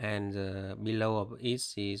 and below of it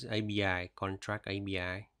is ABI, contract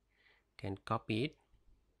ABI. Can copy it.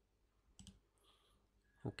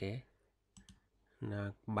 Okay,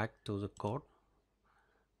 now back to the code.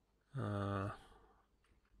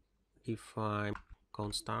 Define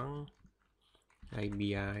constant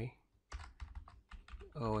ABI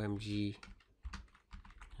OMG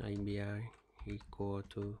ABI equal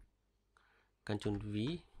to Control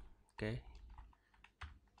V. Okay,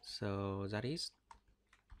 so that is.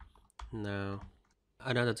 Now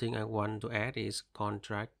another thing I want to add is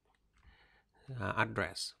contract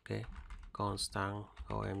address. Okay, constant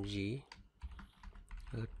OMG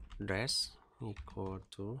address equal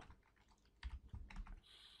to,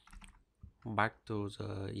 back to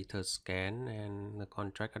the Etherscan and the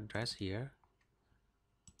contract address here,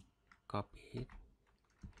 copy it,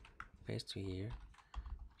 paste to here,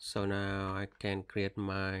 So now I can create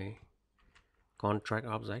my contract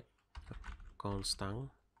object, constant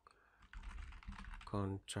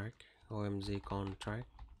contract, omg contract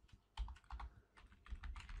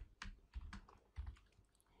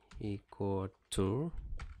equal to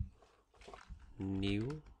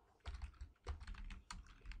new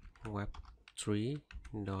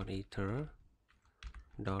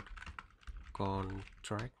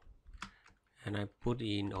web3.ether.contract, and I put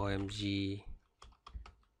in omg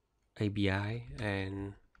API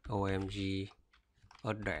and omg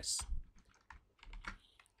address.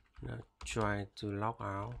 Now try to log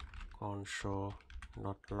out,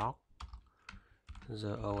 console.log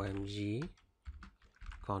the omg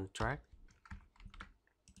contract.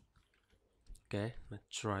 Okay, let's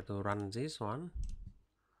try to run this one.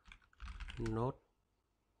 Not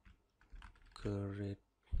create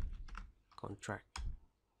contract.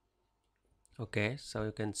 Okay, so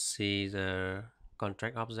you can see the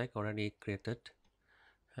contract object already created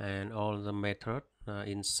and all the method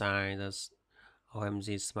inside the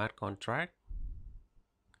omg smart contract.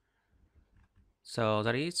 So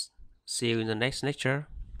that is, see you in the next lecture.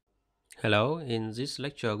 Hello, in this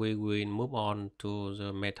lecture we will move on to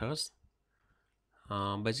the methods.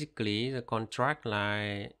 Basically the contract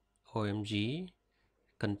like omg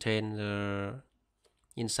contain the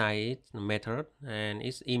inside it the method, and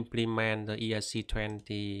it's implement the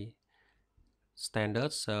ERC20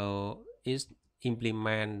 standard, so it's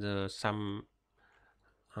implement some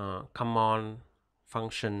common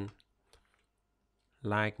function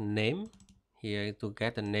like name here to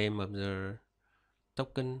get the name of the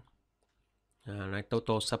token, like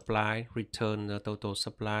total supply, return the total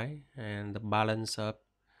supply, and the balance up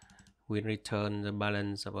will return the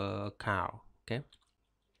balance of a account. Okay,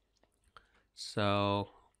 so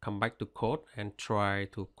come back to code and try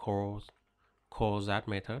to call that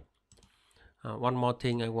method. One more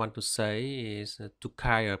thing I want to say is to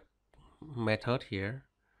kind of method here,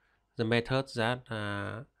 the methods that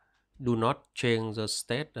do not change the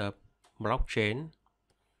state of blockchain,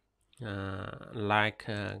 like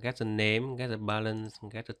get the name, get the balance,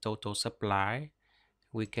 get the total supply,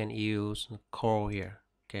 we can use call here.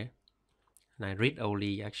 Okay, like read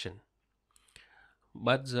only action.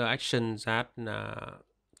 But the actions that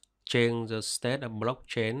change the state of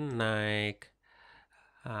blockchain, like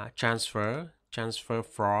transfer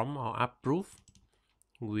from, or approve,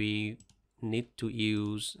 we need to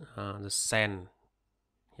use the send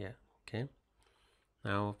here. Okay,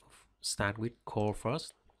 now start with call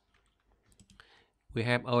first. We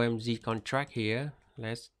have omg contract here.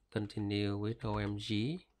 Let's continue with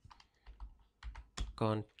omg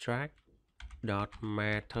contract dot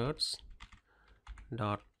methods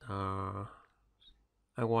dot I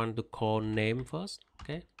want to call name first.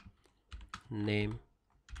 Okay, name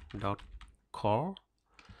dot call.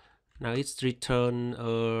 Now it's return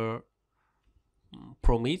a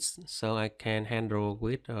promise, so I can handle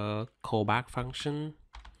with a callback function.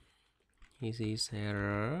 This is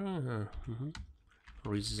error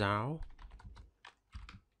result.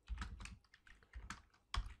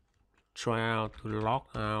 Try out to log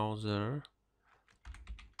out the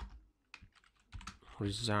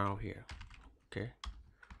result here. Okay,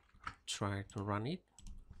 try to run it.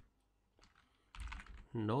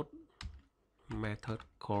 Node method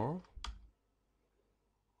call.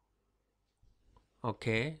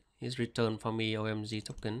 Okay, it's returned for me omg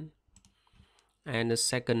token. And the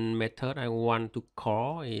second method I want to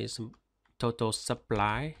call is total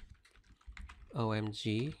supply,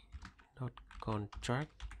 omg dot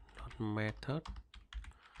contract dot method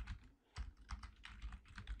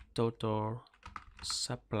total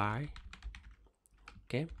supply.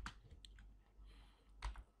 Okay,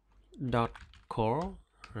 dot call,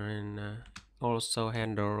 and also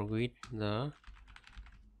handle with the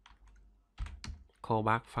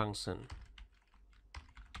callback function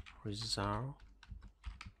result.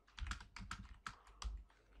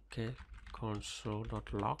 Okay,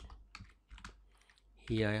 console.log.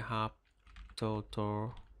 Here I have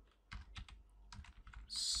total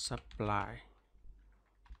supply.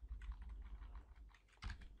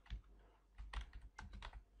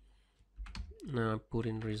 Now put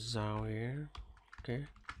in result here. Okay,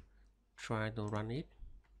 try to run it.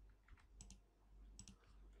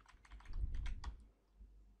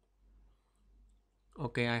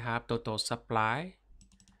 Okay, I have total supply.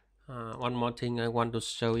 One more thing I want to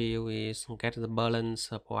show you is get the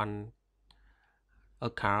balance of one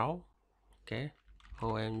account. Okay,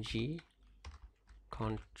 omg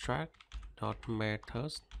contract dot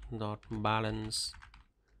methods dot balance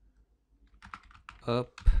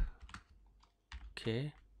up.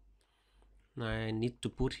 Okay, I need to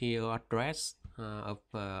put here address of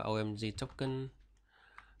OMG token.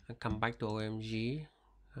 I come back to OMG,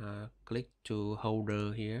 click to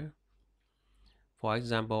holder here. For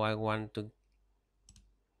example, I want to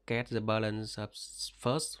get the balance of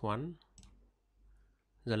first one,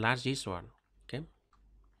 the largest one. Okay,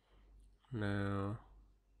 now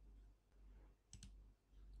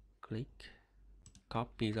click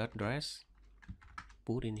copy the address,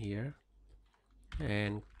 put in here,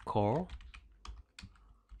 and call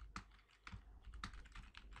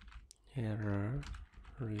error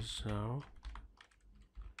result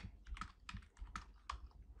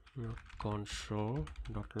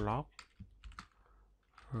console.log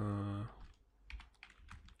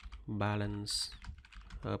balance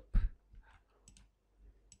up.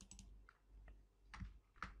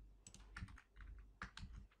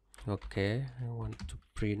 Okay, I want to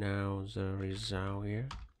print out the result here.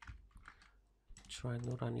 Try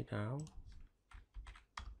to run it out.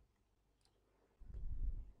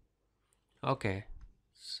 Okay,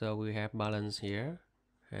 so we have balance here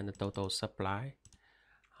and the total supply.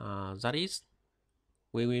 That is,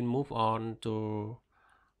 we will move on to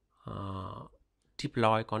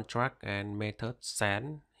deploy contract and method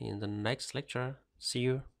send in the next lecture. See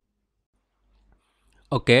you.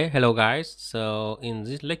 Okay, hello guys. So in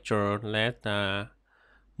this lecture, let's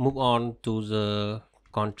move on to the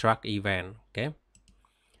contract event. Okay,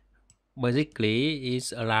 basically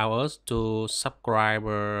it allows us to subscribe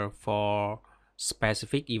for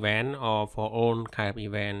specific event or for all kind of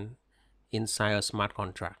event inside a smart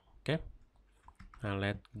contract. Okay, now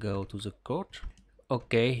let's go to the code.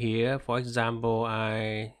 Okay, here for example,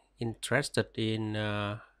 I interested in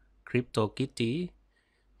CryptoKitty,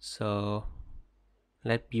 so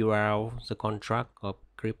let's view out the contract of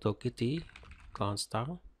CryptoKitty.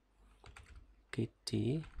 Constant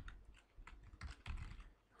kitty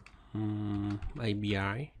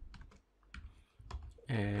ABI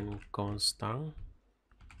and constant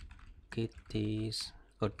kitty's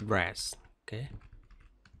address. Okay,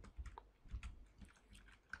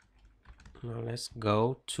 now let's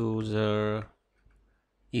go to the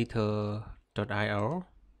ether.io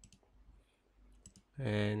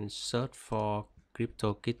and search for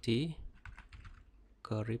CryptoKitty.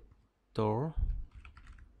 Crypto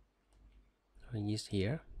is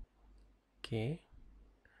here. Okay,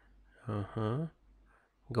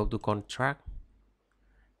 go to contract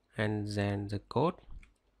and then the code,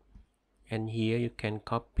 and here you can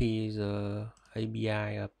copy the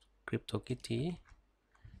ABI of CryptoKitty,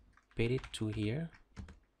 paste it to here.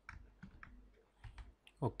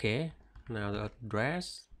 Okay, now the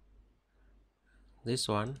address, this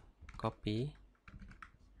one, copy.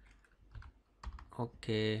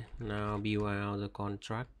 Okay, now view out the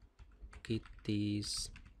contract, kitty's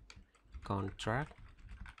contract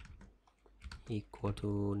equal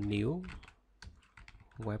to new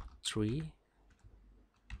web3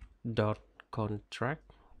 dot contract.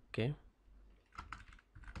 Okay,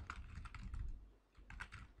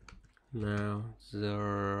 now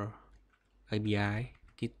the ABI,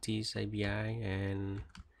 kitty's ABI and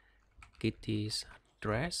kitty's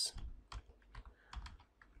address.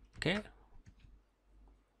 Okay,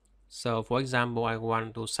 so for example, I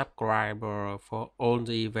want to subscribe for all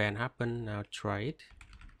the event happen. Now try it.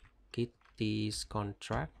 Kitty's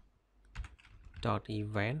contract dot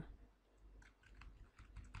event.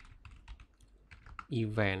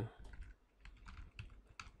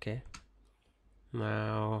 Okay,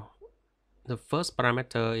 now the first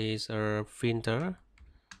parameter is a filter.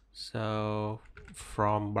 So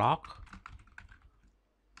from block,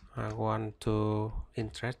 I want to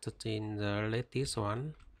interested in the latest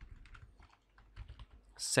one.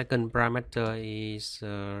 Second parameter is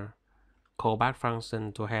callback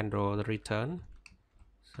function to handle the return.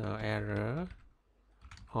 So error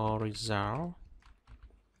or result,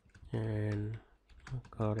 and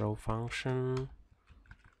row function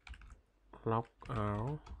log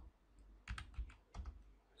out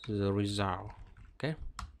the result. Okay,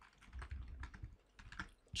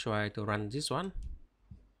 try to run this one.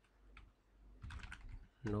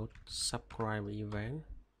 Not subscribe event.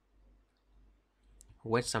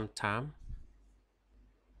 Wait some time.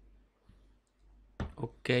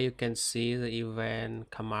 Okay, you can see the event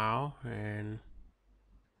come out, and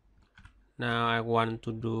now I want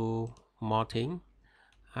to do more thing.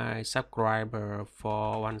 I subscribe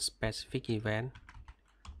for one specific event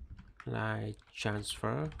like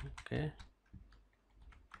transfer. Okay,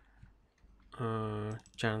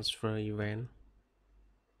 transfer event.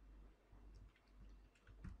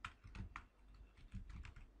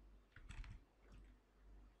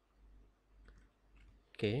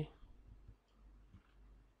 Okay,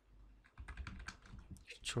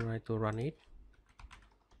 try to run it.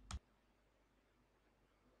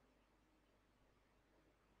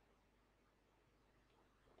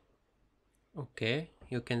 Okay,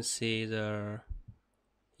 you can see the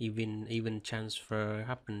even transfer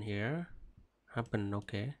happen here.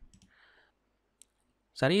 Okay.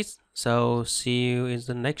 That is. So see you in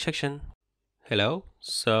the next section. Hello.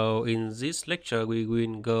 So in this lecture, we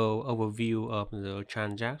will go overview of the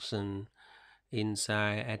transaction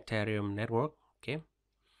inside Ethereum network. Okay.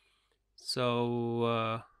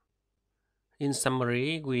 So in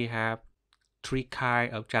summary, we have three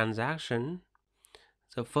kind of transaction.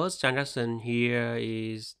 The first transaction here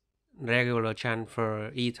is regular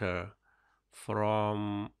transfer ether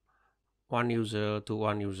from one user to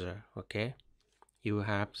one user. Okay, you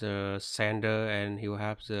have the sender and you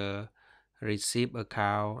have the receive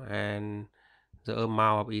account and the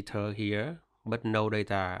amount of ether here, but no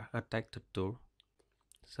data attached to,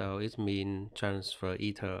 so it means transfer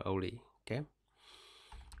ether only. Okay,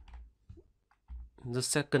 the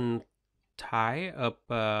second type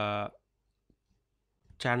of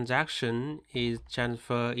transaction is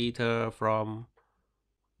transfer ether from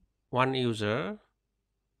one user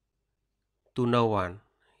to no one.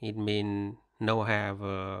 It means no have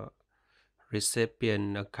a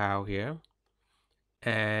recipient account here,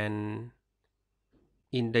 and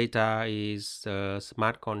in data is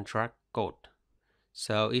smart contract code.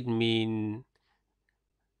 So it means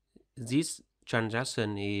this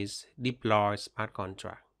transaction is deploy smart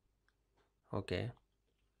contract. Okay,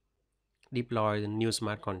 deploy the new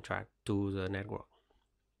smart contract to the network.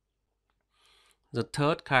 The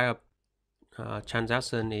third kind of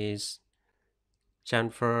transaction is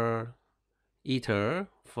transfer ether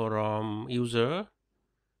from user.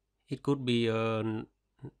 It could be a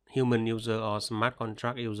human user or smart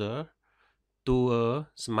contract user to a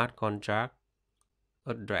smart contract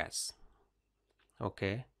address.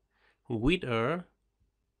 Okay, with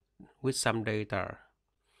some data.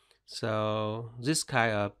 So this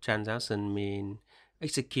kind of transaction mean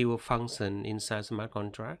execute a function inside smart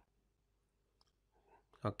contract.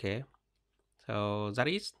 Okay, so that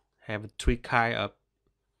is have three kind of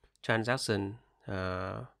transaction.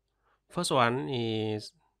 First one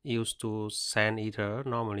is used to send ether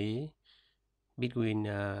normally between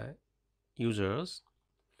users.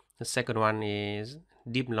 The second one is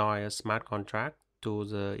deploy a smart contract to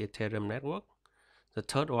the Ethereum network. The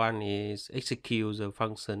third one is execute the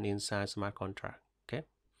function inside smart contract. Okay,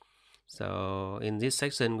 so in this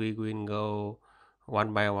section we will go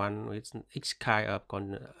one by one with each kind of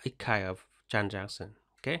transaction.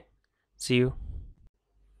 Okay, see you.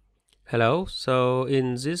 Hello. So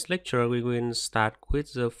in this lecture we will start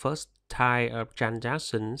with the first type of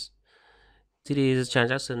transactions. This is a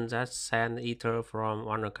transaction that send ether from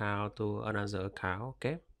one account to another account.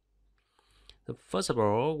 Okay. So first of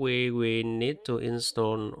all, we need to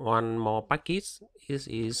install one more package. This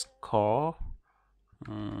is called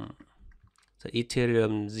the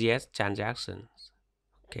Ethereum JS transactions.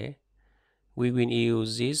 Okay. We will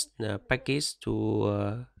use this package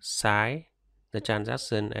to sign the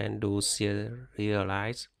transaction and do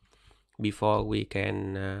serialize before we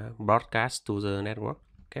can broadcast to the network.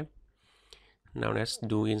 Okay, now let's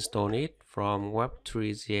do install it from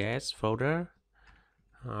Web3js folder,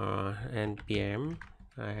 npm.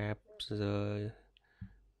 I have the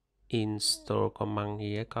install command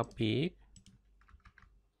here, copy it,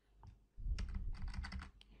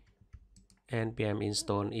 npm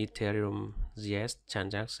install Ethereum JS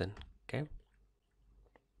transaction. Okay,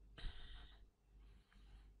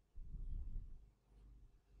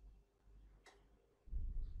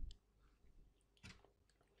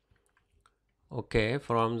 okay,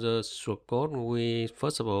 from the source code, we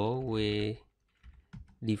first of all we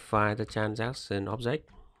define the transaction object.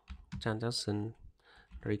 Transaction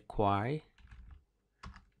require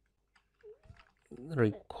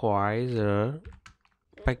the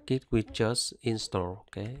package we just install.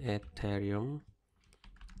 Okay, Ethereum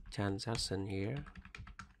transaction here.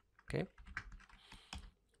 Okay,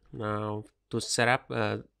 now to set up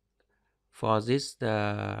for this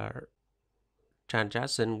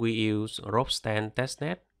transaction we use Ropsten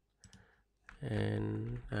testnet,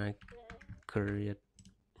 and I create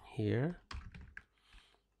here.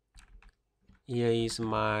 Here is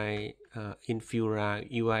my Infura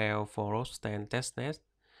URL for Ropsten testnet.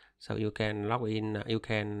 So you can log in, you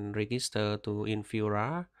can register to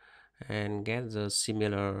Infura and get the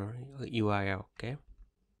similar URL. Okay.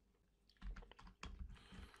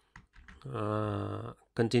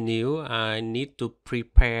 Continue. I need to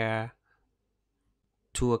prepare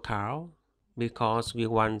two accounts because we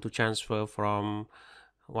want to transfer from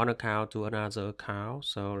one account to another account.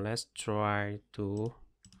 So let's try to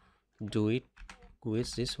do it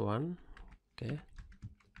with this one. Okay.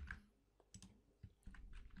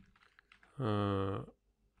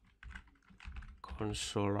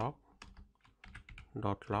 console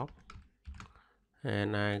log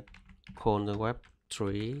and I call the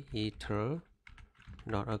Web3 ether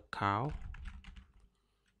account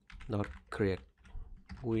create.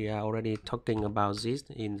 We are already talking about this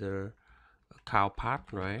in the account part,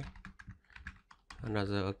 right?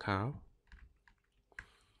 Another account.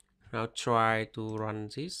 Now try to run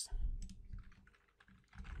this.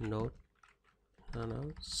 Node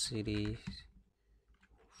cd4.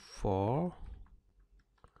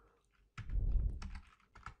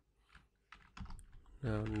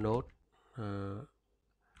 Now node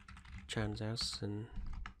transaction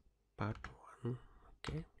part 1.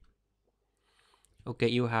 Okay,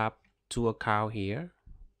 you have 2 accounts here,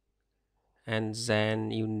 and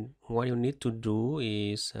then what you need to do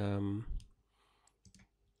is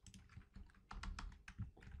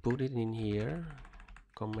put it in here,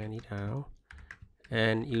 comment it out,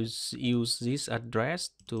 and use this address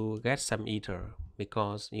to get some ether,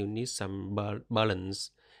 because you need some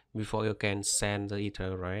balance before you can send the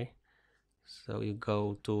ether, right? So you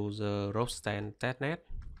go to the Rostand testnet,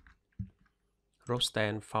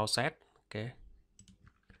 Rostand faucet, okay,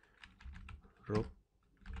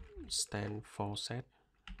 Rostand faucet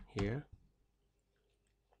here,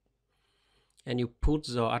 and you put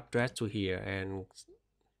the address to here and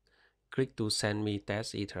click to send me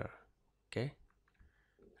test ether. Okay,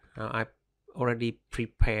 now I already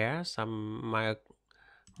prepare some my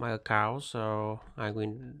account, so I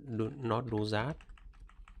will not do that,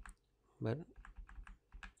 but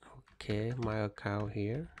okay, my account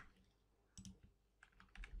here,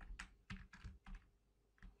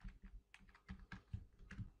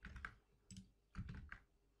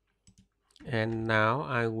 and now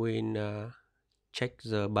I will check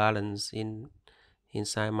the balance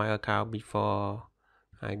inside my account before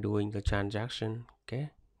I doing the transaction. Okay,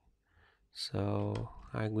 so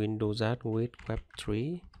I will do that with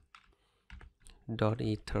web3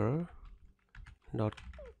 .ether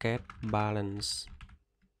 .get balance.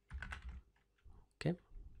 Okay,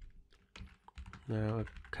 now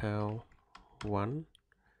account 1,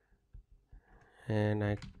 and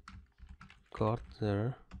I got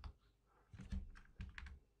the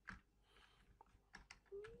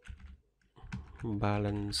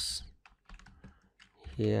balance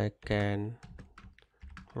here. I can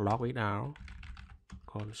log it out,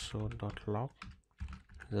 console.log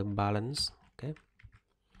the balance. Okay,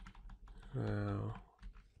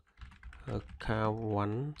 account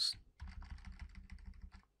 1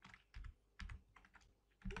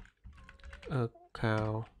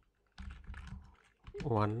 account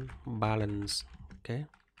 1 balance. Okay,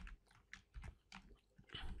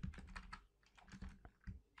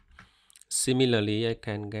 similarly I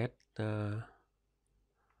can get the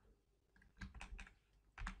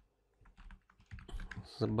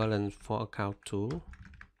balance for account 2.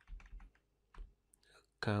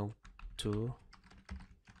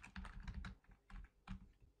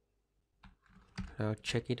 Now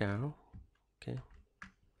check it out. Okay,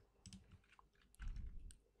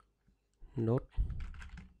 note.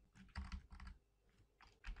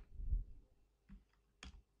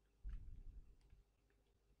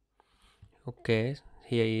 Okay,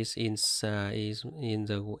 here is in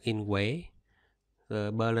way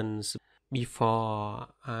the balance before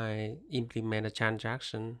I implement a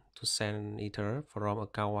transaction to send ether from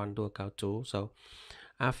account 1 to account 2. So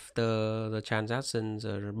after the transaction,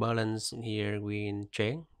 the balance here will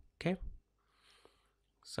change. Okay,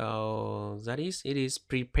 so that is, it is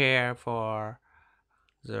prepared for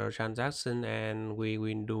the transaction, and we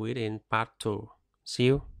will do it in part 2. See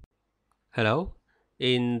you. Hello,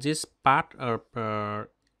 in this part of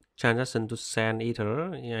transaction to send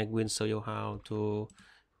ether, I will show you how to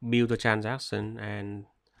build the transaction and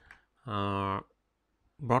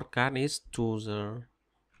broadcast it to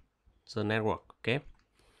the network. Okay,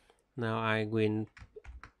 now I will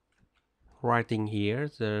writing here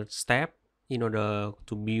the step in order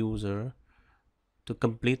to build to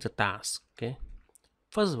complete the task. Okay,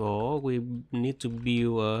 first of all, we need to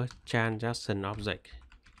build a transaction object,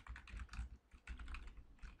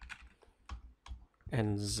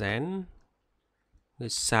 and then we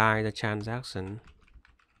sign the transaction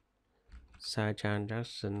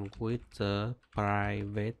with the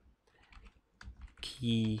private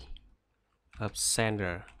key of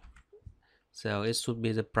sender. So it should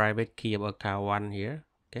be the private key of account 1 here.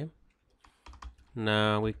 Okay,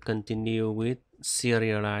 now we continue with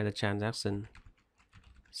serialize the transaction,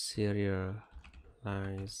 serialize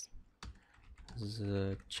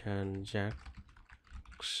the transaction,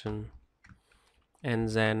 and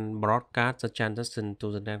then broadcast the transaction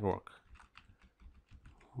to the network.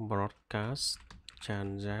 Broadcast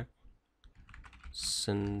transaction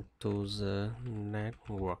sent to the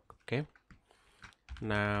network. Okay,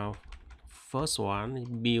 now first one is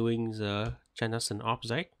building the transaction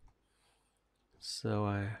object. So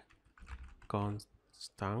I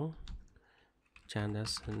constant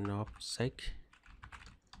transaction object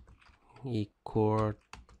equal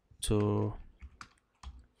to,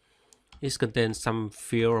 it contains some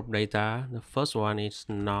field of data. The first one is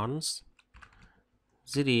nonce.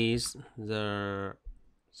 This is the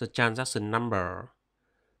transaction number,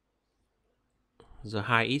 the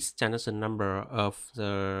highest transaction number of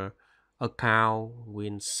the account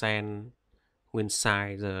when send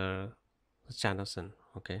inside the transaction.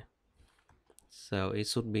 Okay, so it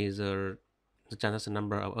should be the transaction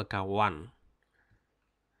number of account 1,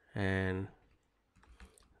 and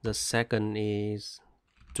the second is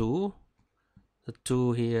 2. The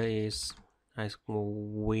 2 here is I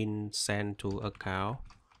when send to account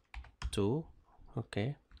 2.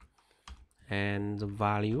 Okay, and the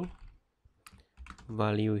value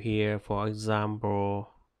here, for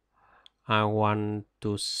example, I want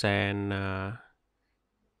to send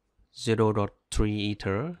 0.3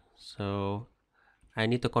 ether, so I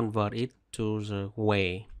need to convert it to the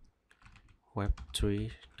way.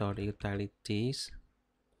 Web3.utilities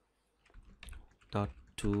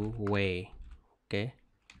to way. Okay,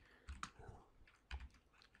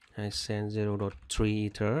 I send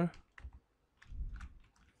 0.3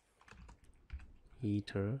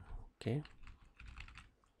 ether. Okay,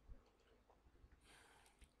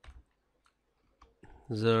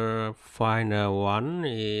 the final one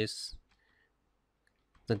is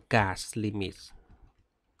the gas limit.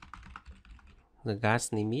 The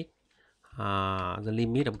gas limit, the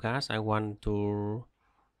limit of gas I want to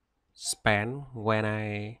spend when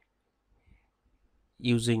I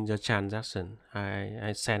using the transaction.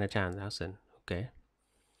 I send a transaction. Okay,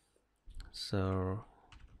 so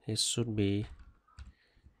it should be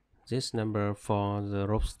this number for the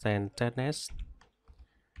roadstand testnet,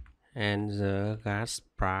 and the gas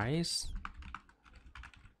price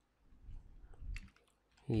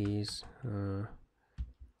is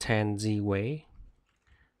 10 Z way.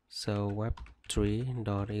 So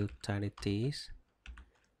Web3.utilities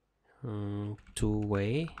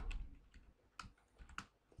 2-way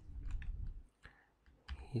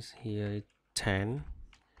is here 10,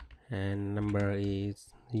 and number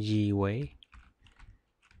is G way.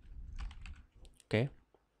 Okay,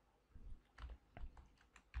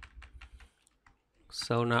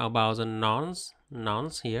 so now about the nonce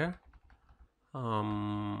here.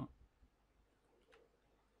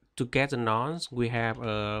 To get the nonce, we have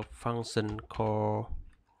a function called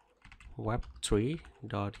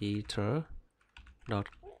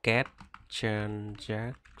web3.ether.get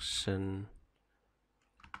transaction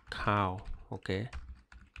count. Okay,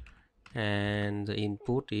 and the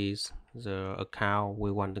input is the account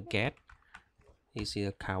we want to get. Is the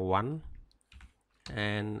account 1,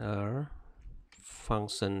 and a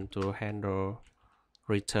function to handle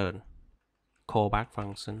return, callback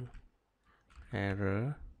function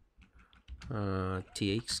error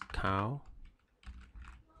tx count.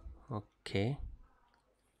 Okay,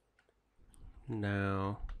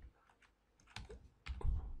 now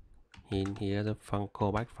in here the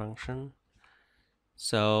callback function.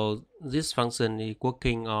 So this function is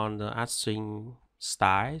working on the async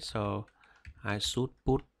style, so I should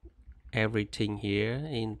put everything here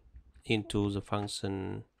into the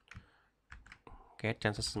function get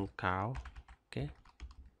transaction count. Okay,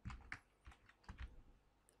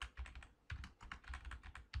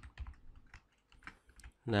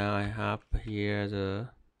 now I have here the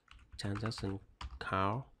transaction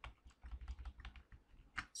count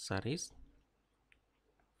status.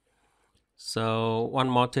 So one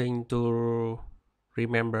more thing to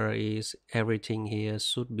remember is everything here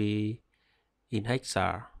should be in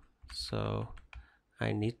hexar. So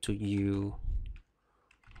I need to use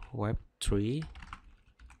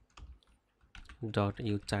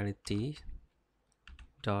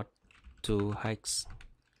web3.utility.toHex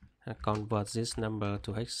and convert this number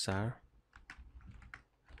to hexar.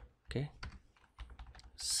 Okay,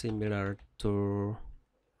 similar to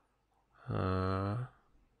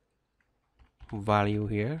value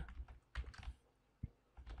here.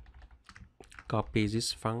 Copy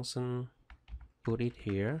this function, put it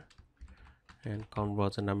here, and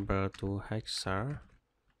convert the number to hexar.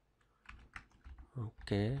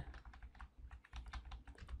 Okay,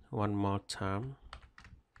 one more time,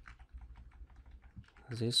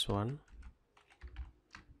 this one,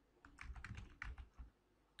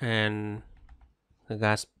 and the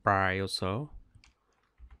gas price also.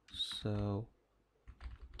 So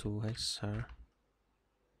to hexar.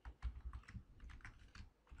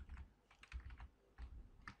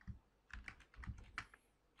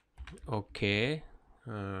 Okay,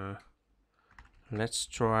 let's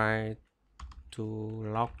try to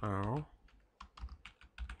log out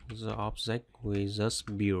the object we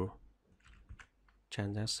just built.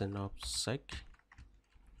 Transaction object.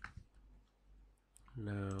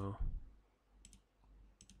 Now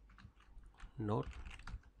node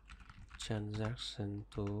transaction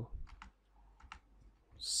to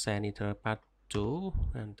sanitary path 2,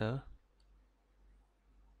 enter.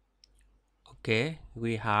 Okay,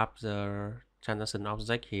 we have the transaction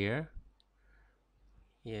object here.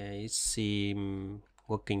 Yeah, it seems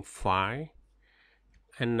working fine.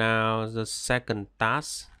 And now the second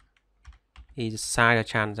task is sign a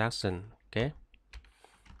transaction. Okay,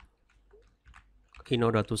 in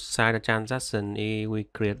order to sign a transaction, we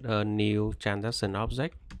create a new transaction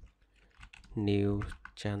object. New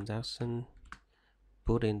transaction,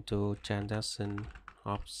 put into transaction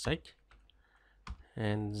object,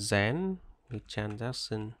 and then the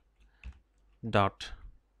transaction dot.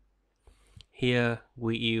 Here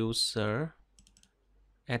we use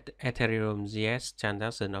Ethereum JS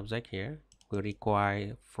transaction object. Here we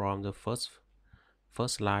require from the first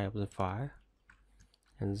line of the file,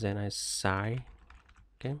 and then I sign,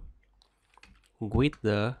 okay, with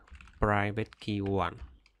the private key 1.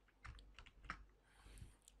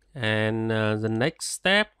 And the next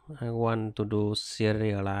step, I want to do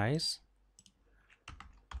serialize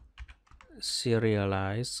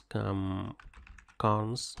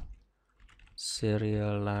cons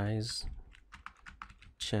serialize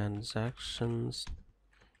transactions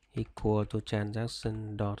equal to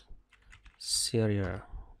transaction dot serial.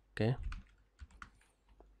 Okay,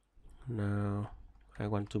 now I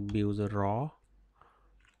want to build the raw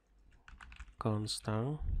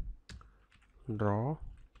constant raw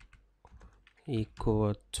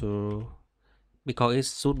equal to, because it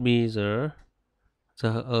should be the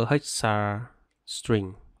hexa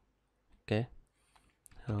string. Okay,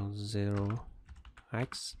 so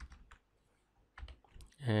 0x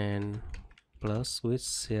and plus with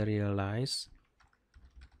serialize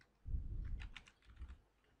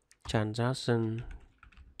transaction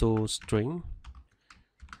to string,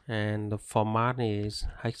 and the format is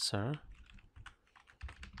hexa.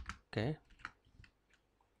 Okay,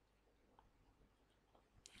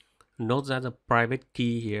 note that the private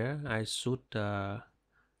key here, I should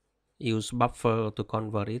use buffer to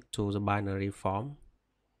convert it to the binary form.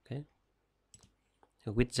 Okay,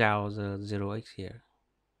 without the 0x here,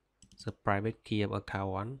 the private key of account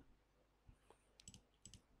 1.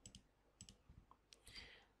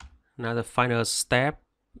 Now the final step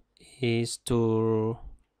is to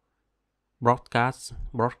broadcast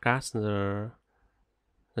the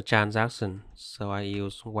transaction. So I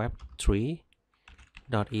use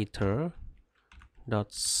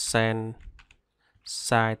Web3.ether.send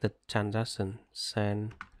cited transaction,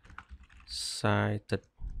 send cited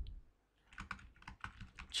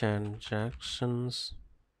transactions,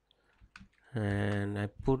 and I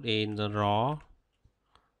put in the raw,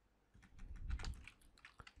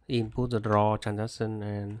 input the raw transaction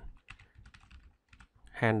and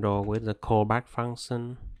handle with the callback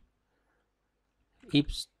function.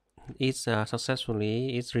 If it's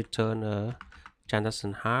successfully, it's return a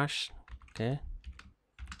transaction hash. Okay,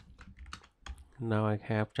 now I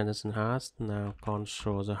have transaction hash. Now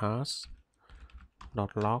control the hash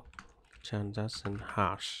dot log transaction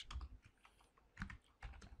hash.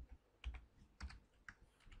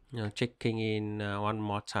 Now checking in one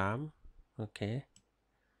more time. Okay,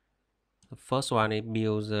 the first one is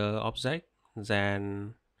build the object,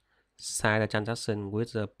 then sign the transaction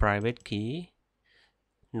with the private key.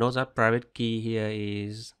 Note that private key here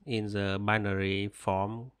is in the binary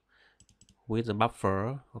form with the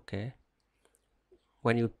buffer. Okay,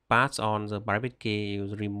 when you pass on the private key,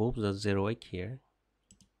 you remove the 0x here.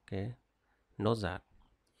 Okay, note that.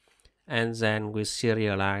 And then we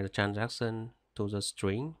serialize the transaction to the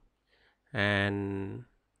string and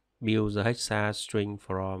build the hexa string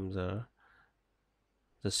from the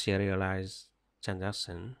serialized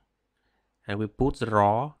transaction, and we put the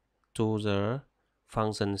raw to the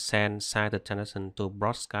function send cited transaction to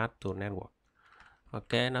broadcast to network.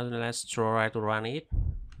 Okay, now let's try to run it.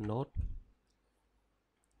 Node.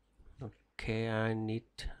 Okay, I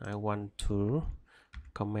want to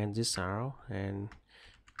comment this out, and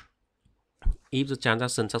if the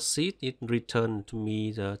transaction succeeds, it return to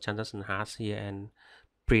me the transaction hash here and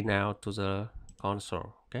print out to the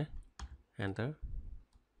console. Okay, enter.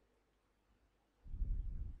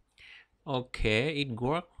 Okay, it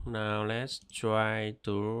worked. Now let's try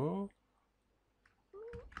to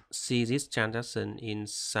see this transaction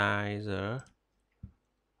inside the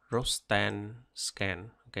row stand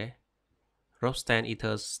scan. Okay, Rostand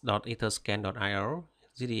etherscan.io.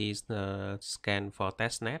 This is the scan for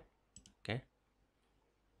testnet. Okay.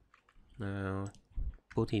 Now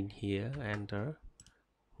put in here, enter,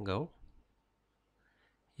 go.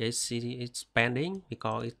 You see it's pending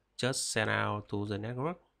because it just sent out to the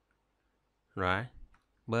network, right?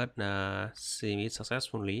 But see it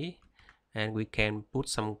successfully, and we can put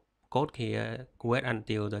some code here, wait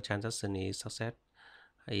until the transaction is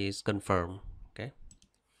confirmed. Okay,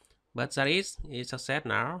 but that is success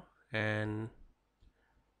now, and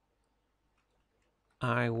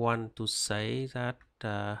I want to say that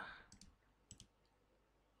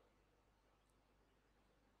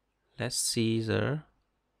let's see the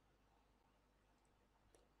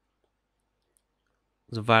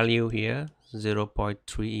value here,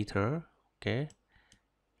 0.3 ether. Okay,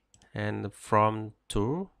 and from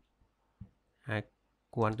to I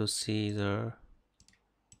want to see the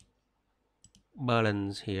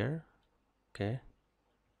balance here. Okay,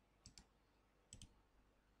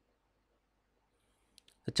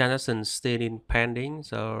 the transaction still in pending,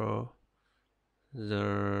 so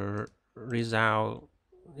the result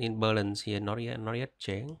in balance here not yet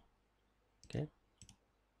changed. Okay,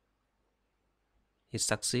 it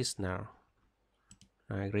succeeds now.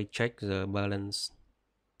 I recheck the balance.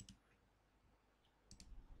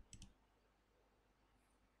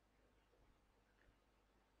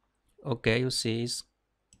 Okay, you see it's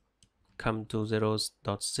come to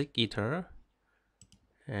 0.6 ether,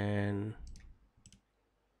 and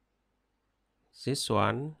this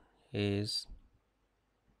one is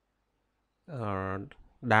down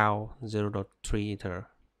 0.3 ether.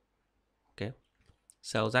 Okay,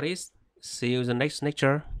 so that is, see you in the next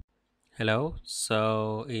lecture. Hello,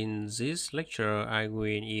 so in this lecture I will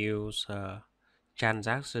use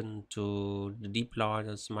transaction to deploy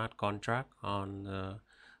the smart contract on the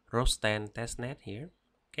Rostand testnet here.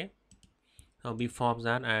 Okay, so before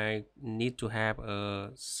that I need to have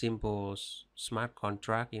a simple smart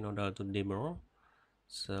contract in order to demo.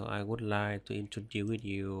 So I would like to introduce with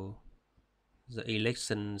you the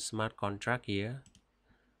election smart contract here,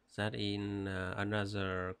 that in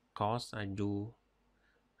another course I do.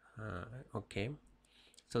 Okay,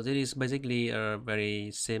 so this is basically a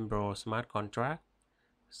very simple smart contract,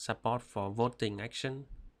 support for voting action.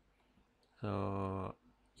 So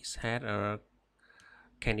it had a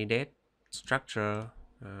candidate structure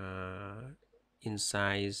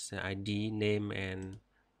inside the ID, name, and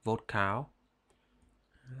vote count.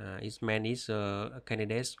 It manages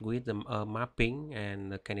candidates with a mapping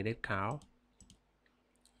and the candidate count.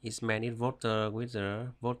 It's managed voter with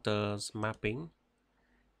the voters mapping,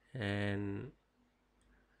 and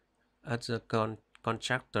as a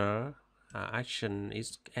contractor action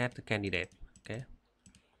is add the candidate. Okay,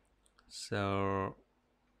 so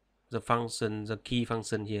the key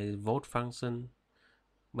function here is vote function.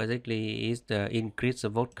 Basically is the increase the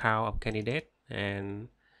vote count of candidate and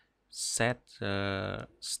set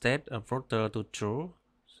state of voter to true,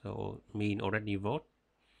 so mean already vote,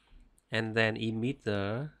 and then emit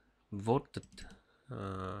the voted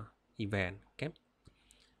event. Okay,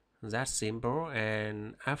 that's simple.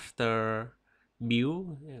 And after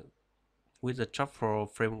build with the Truffle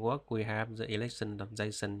framework, we have the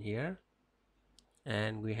election.json here,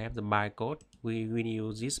 and we have the bytecode. We will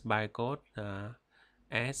use this bytecode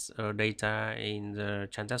as data in the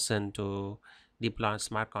transaction to deploy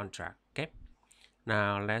smart contract. Okay,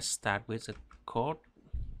 now let's start with the code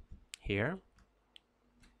here.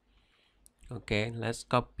 Okay, let's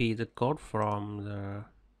copy the code from the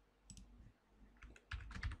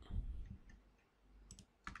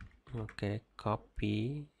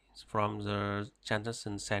copy from the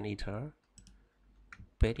transaction send ether,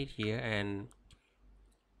 paste it here, and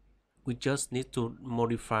we just need to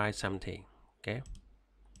modify something. Okay,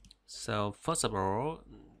 so first of all,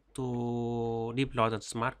 to deploy the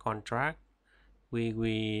smart contract, we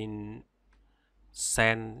will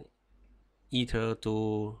send ether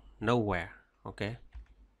to nowhere. Okay,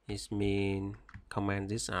 this means comment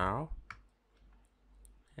this out,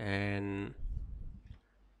 and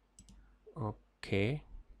okay,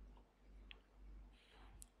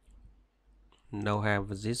 now have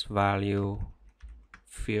this value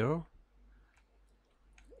field,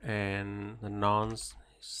 and the nonce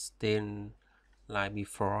still like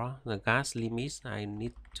before. The gas limits, I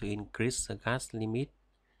need to increase the gas limit.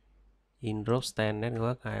 In Rostand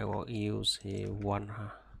network I will use a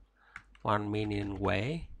 1 million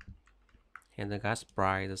way, and the gas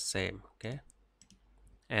price the same. Okay,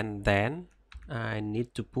 and then I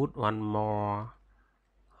need to put one more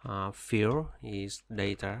field is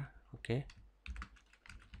data. Okay,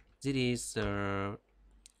 this is the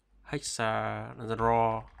hexa the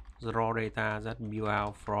raw the raw data that built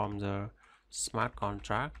out from the smart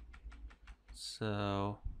contract.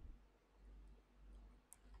 So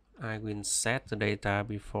I will set the data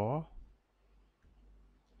before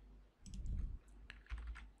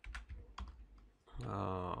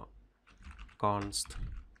const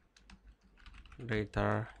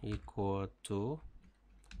data equal to,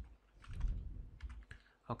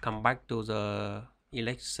 I'll come back to the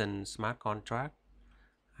election smart contract.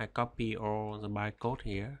 I copy all the bytecode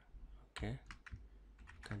here. Okay,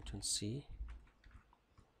 Ctrl C.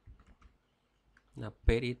 Now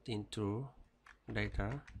paste it into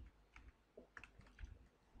data.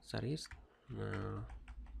 That is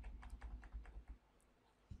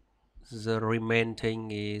the remaining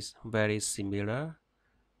thing is very similar.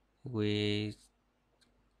 We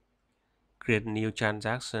create new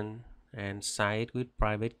transaction and sign it with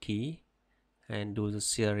private key and do the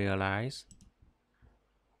serialize.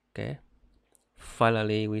 Okay,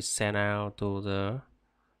 finally we send out to the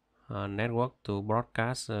network to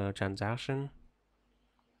broadcast transaction.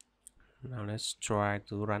 Now let's try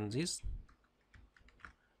to run this.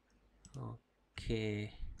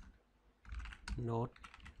 Okay, node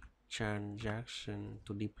transaction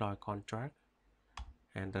to deploy contract,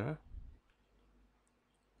 enter.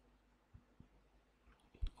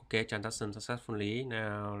 Okay, transaction successfully.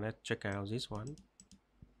 Now let's check out this one.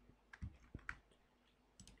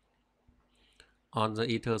 On the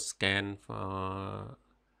ether scan for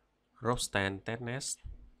Robstand testnet,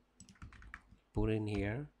 put in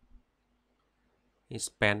here is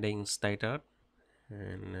pending status,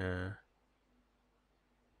 and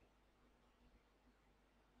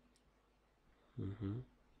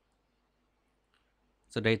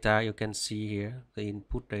the data you can see here, the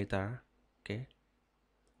input data. Okay,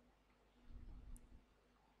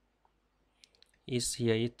 is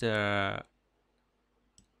here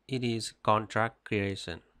it is contract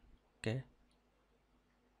creation. Okay,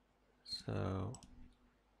 so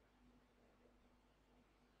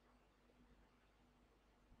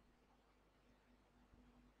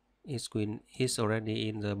is already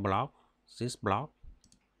in the block, this block.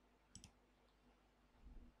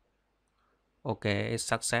 Okay, it's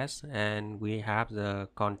success, and we have the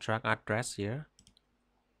contract address here.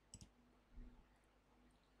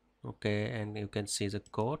 Okay, and you can see the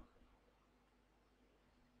code.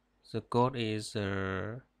 The code is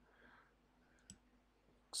the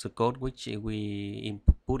code which we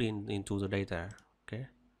input into the data. Okay,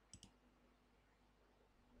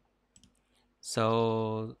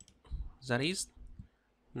 so that is.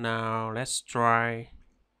 Now let's try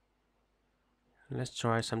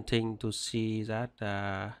something to see that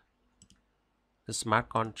the smart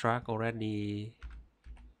contract already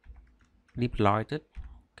deployed it.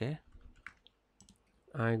 Okay,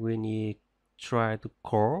 I will need try to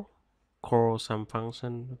call some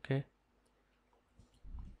function. Okay,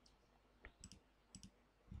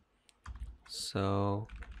 so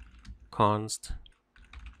const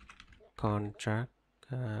contract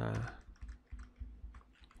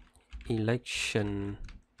election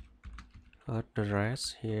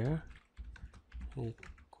address here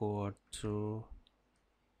equal to,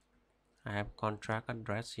 I have contract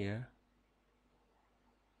address here,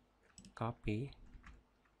 copy,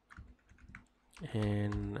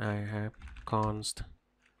 and I have const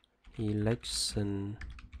election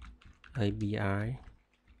ABI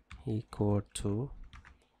equal to,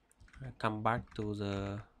 I come back to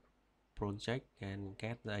the project and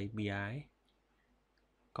get the ABI,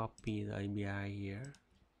 copy the ABI here,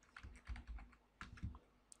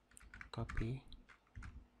 copy,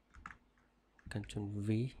 Ctrl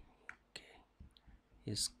V. Okay,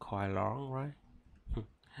 it's quite long, right?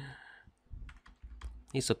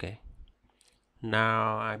 It's okay.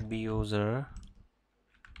 Now I build the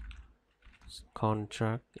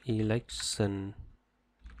contract election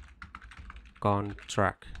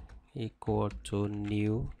contract equal to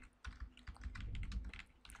new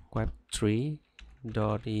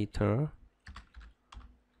Web3.ether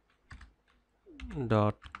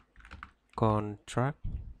dot contract,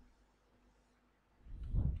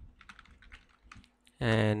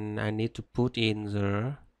 and I need to put in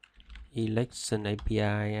the election API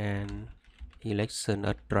and election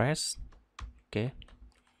address. Okay,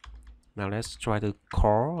 now let's try to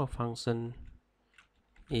call a function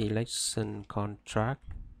election contract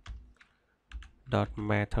dot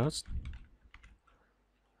methods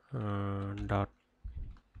dot.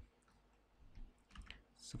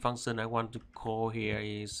 The function I want to call here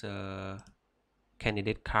is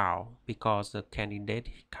candidate count, because the candidate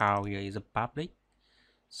count here is a public,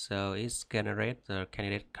 so it's generate the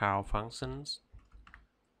candidate count functions.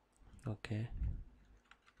 Okay,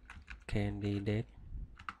 candidate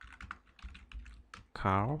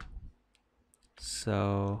count.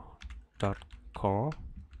 So dot core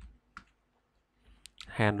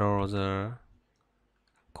handle the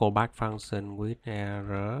callback function with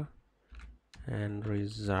error and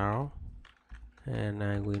result, and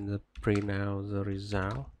I will print out the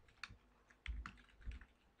result.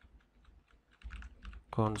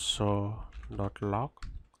 Console.log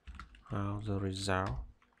out the result.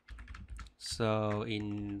 So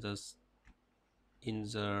in the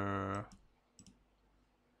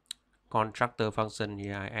constructor function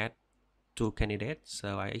here, I add 2 candidates,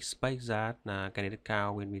 so I expect that candidate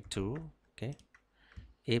count will be 2. Okay,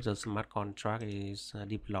 if the smart contract is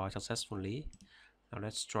deployed successfully. Now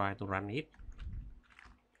let's try to run it.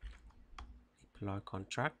 Deploy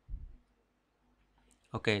contract.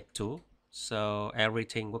 Okay, 2. So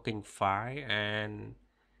everything working fine, and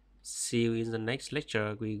see you in the next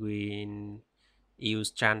lecture. We will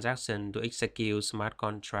use transaction to execute smart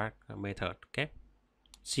contract method. Okay,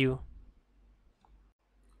 see you.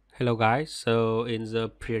 Hello guys, so in the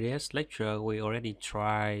previous lecture we already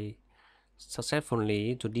tried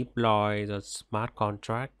successfully to deploy the smart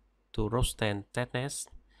contract to rostand testnet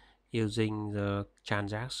using the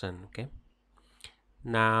transaction. Okay,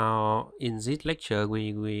 now in this lecture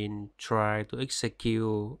we will try to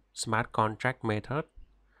execute smart contract method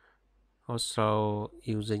also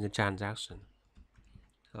using the transaction.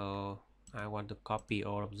 So I want to copy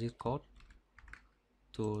all of this code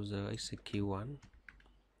to the execute one.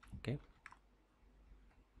 Okay,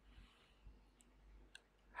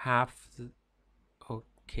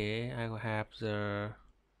 okay, I will have the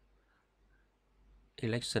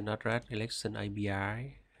election address, election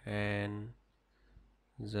API, and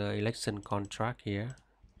the election contract here.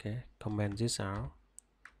 Okay, comment this out.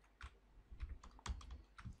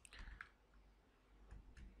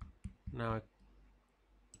 Now I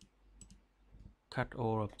cut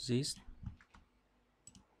all of this.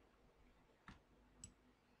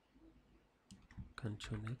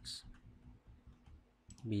 Control X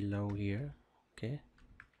below here. Okay,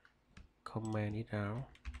 comment it out.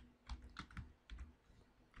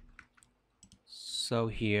 So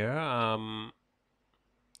here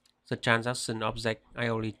the transaction object, I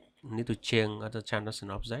only need to change the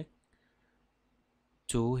transaction object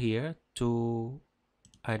to here, to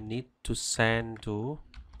I need to send to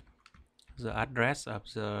the address of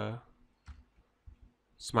the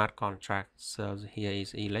smart contract. So here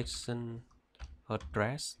is election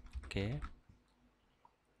address. Okay,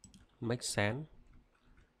 make sense.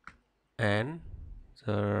 And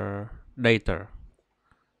the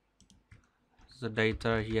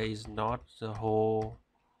data here is not the whole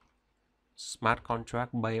smart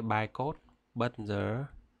contract by code, but the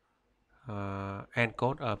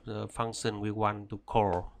encode of the function we want to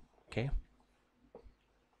call. Okay,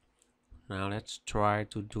 now let's try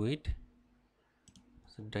to do it.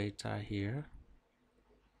 The data here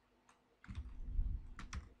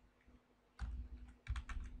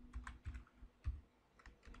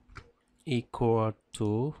equal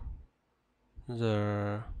to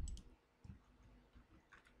the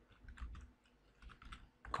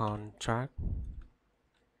contract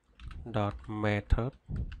dot method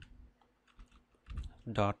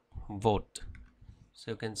dot vote.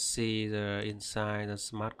 So you can see the inside the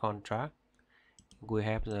smart contract we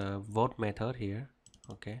have the vote method here.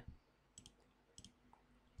 Okay,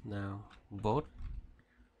 now vote,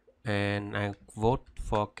 and I vote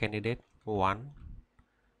for candidate 1.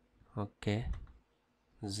 Okay,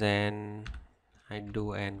 then I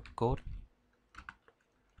do encode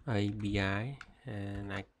API,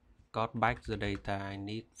 and I got back the data I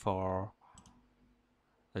need for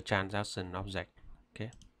the transaction object.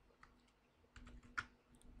 Okay,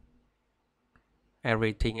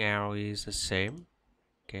 everything else is the same.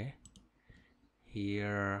 Okay,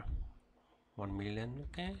 here 1 million.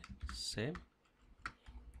 Okay, same.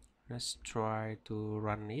 Let's try to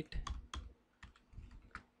run it.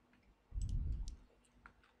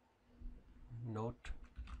 Note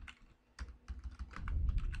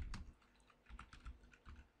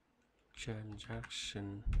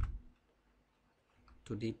transaction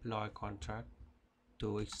to deploy contract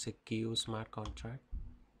to execute smart contract.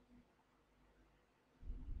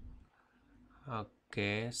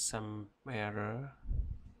 Okay, some error.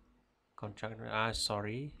 Contract,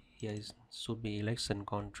 sorry, here is should be election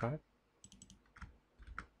contract.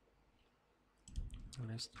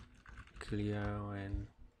 Let's clear and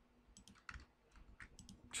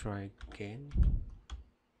try again.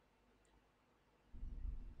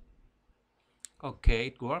 Okay,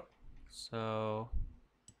 it worked. So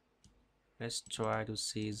let's try to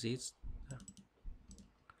see this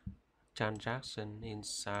transaction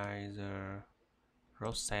inside the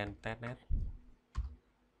Rosen testnet.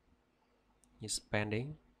 is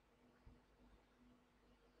pending.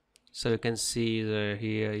 So you can see the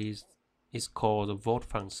here is called the vote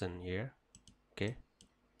function here. Okay,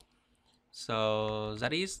 so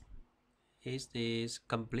that is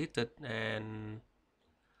completed, and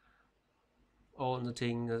all the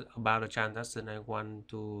things about the transaction I want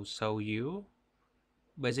to show you.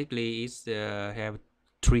 Basically, it's have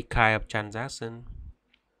three kind of transaction.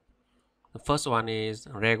 The first one is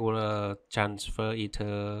regular transfer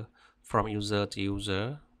ether from user to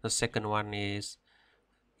user. The second one is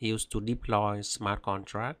used to deploy smart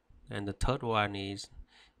contract, and the third one is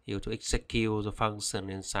used to execute the function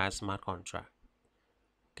inside smart contract.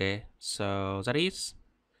 Okay, so that is.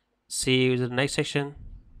 See you in the next section.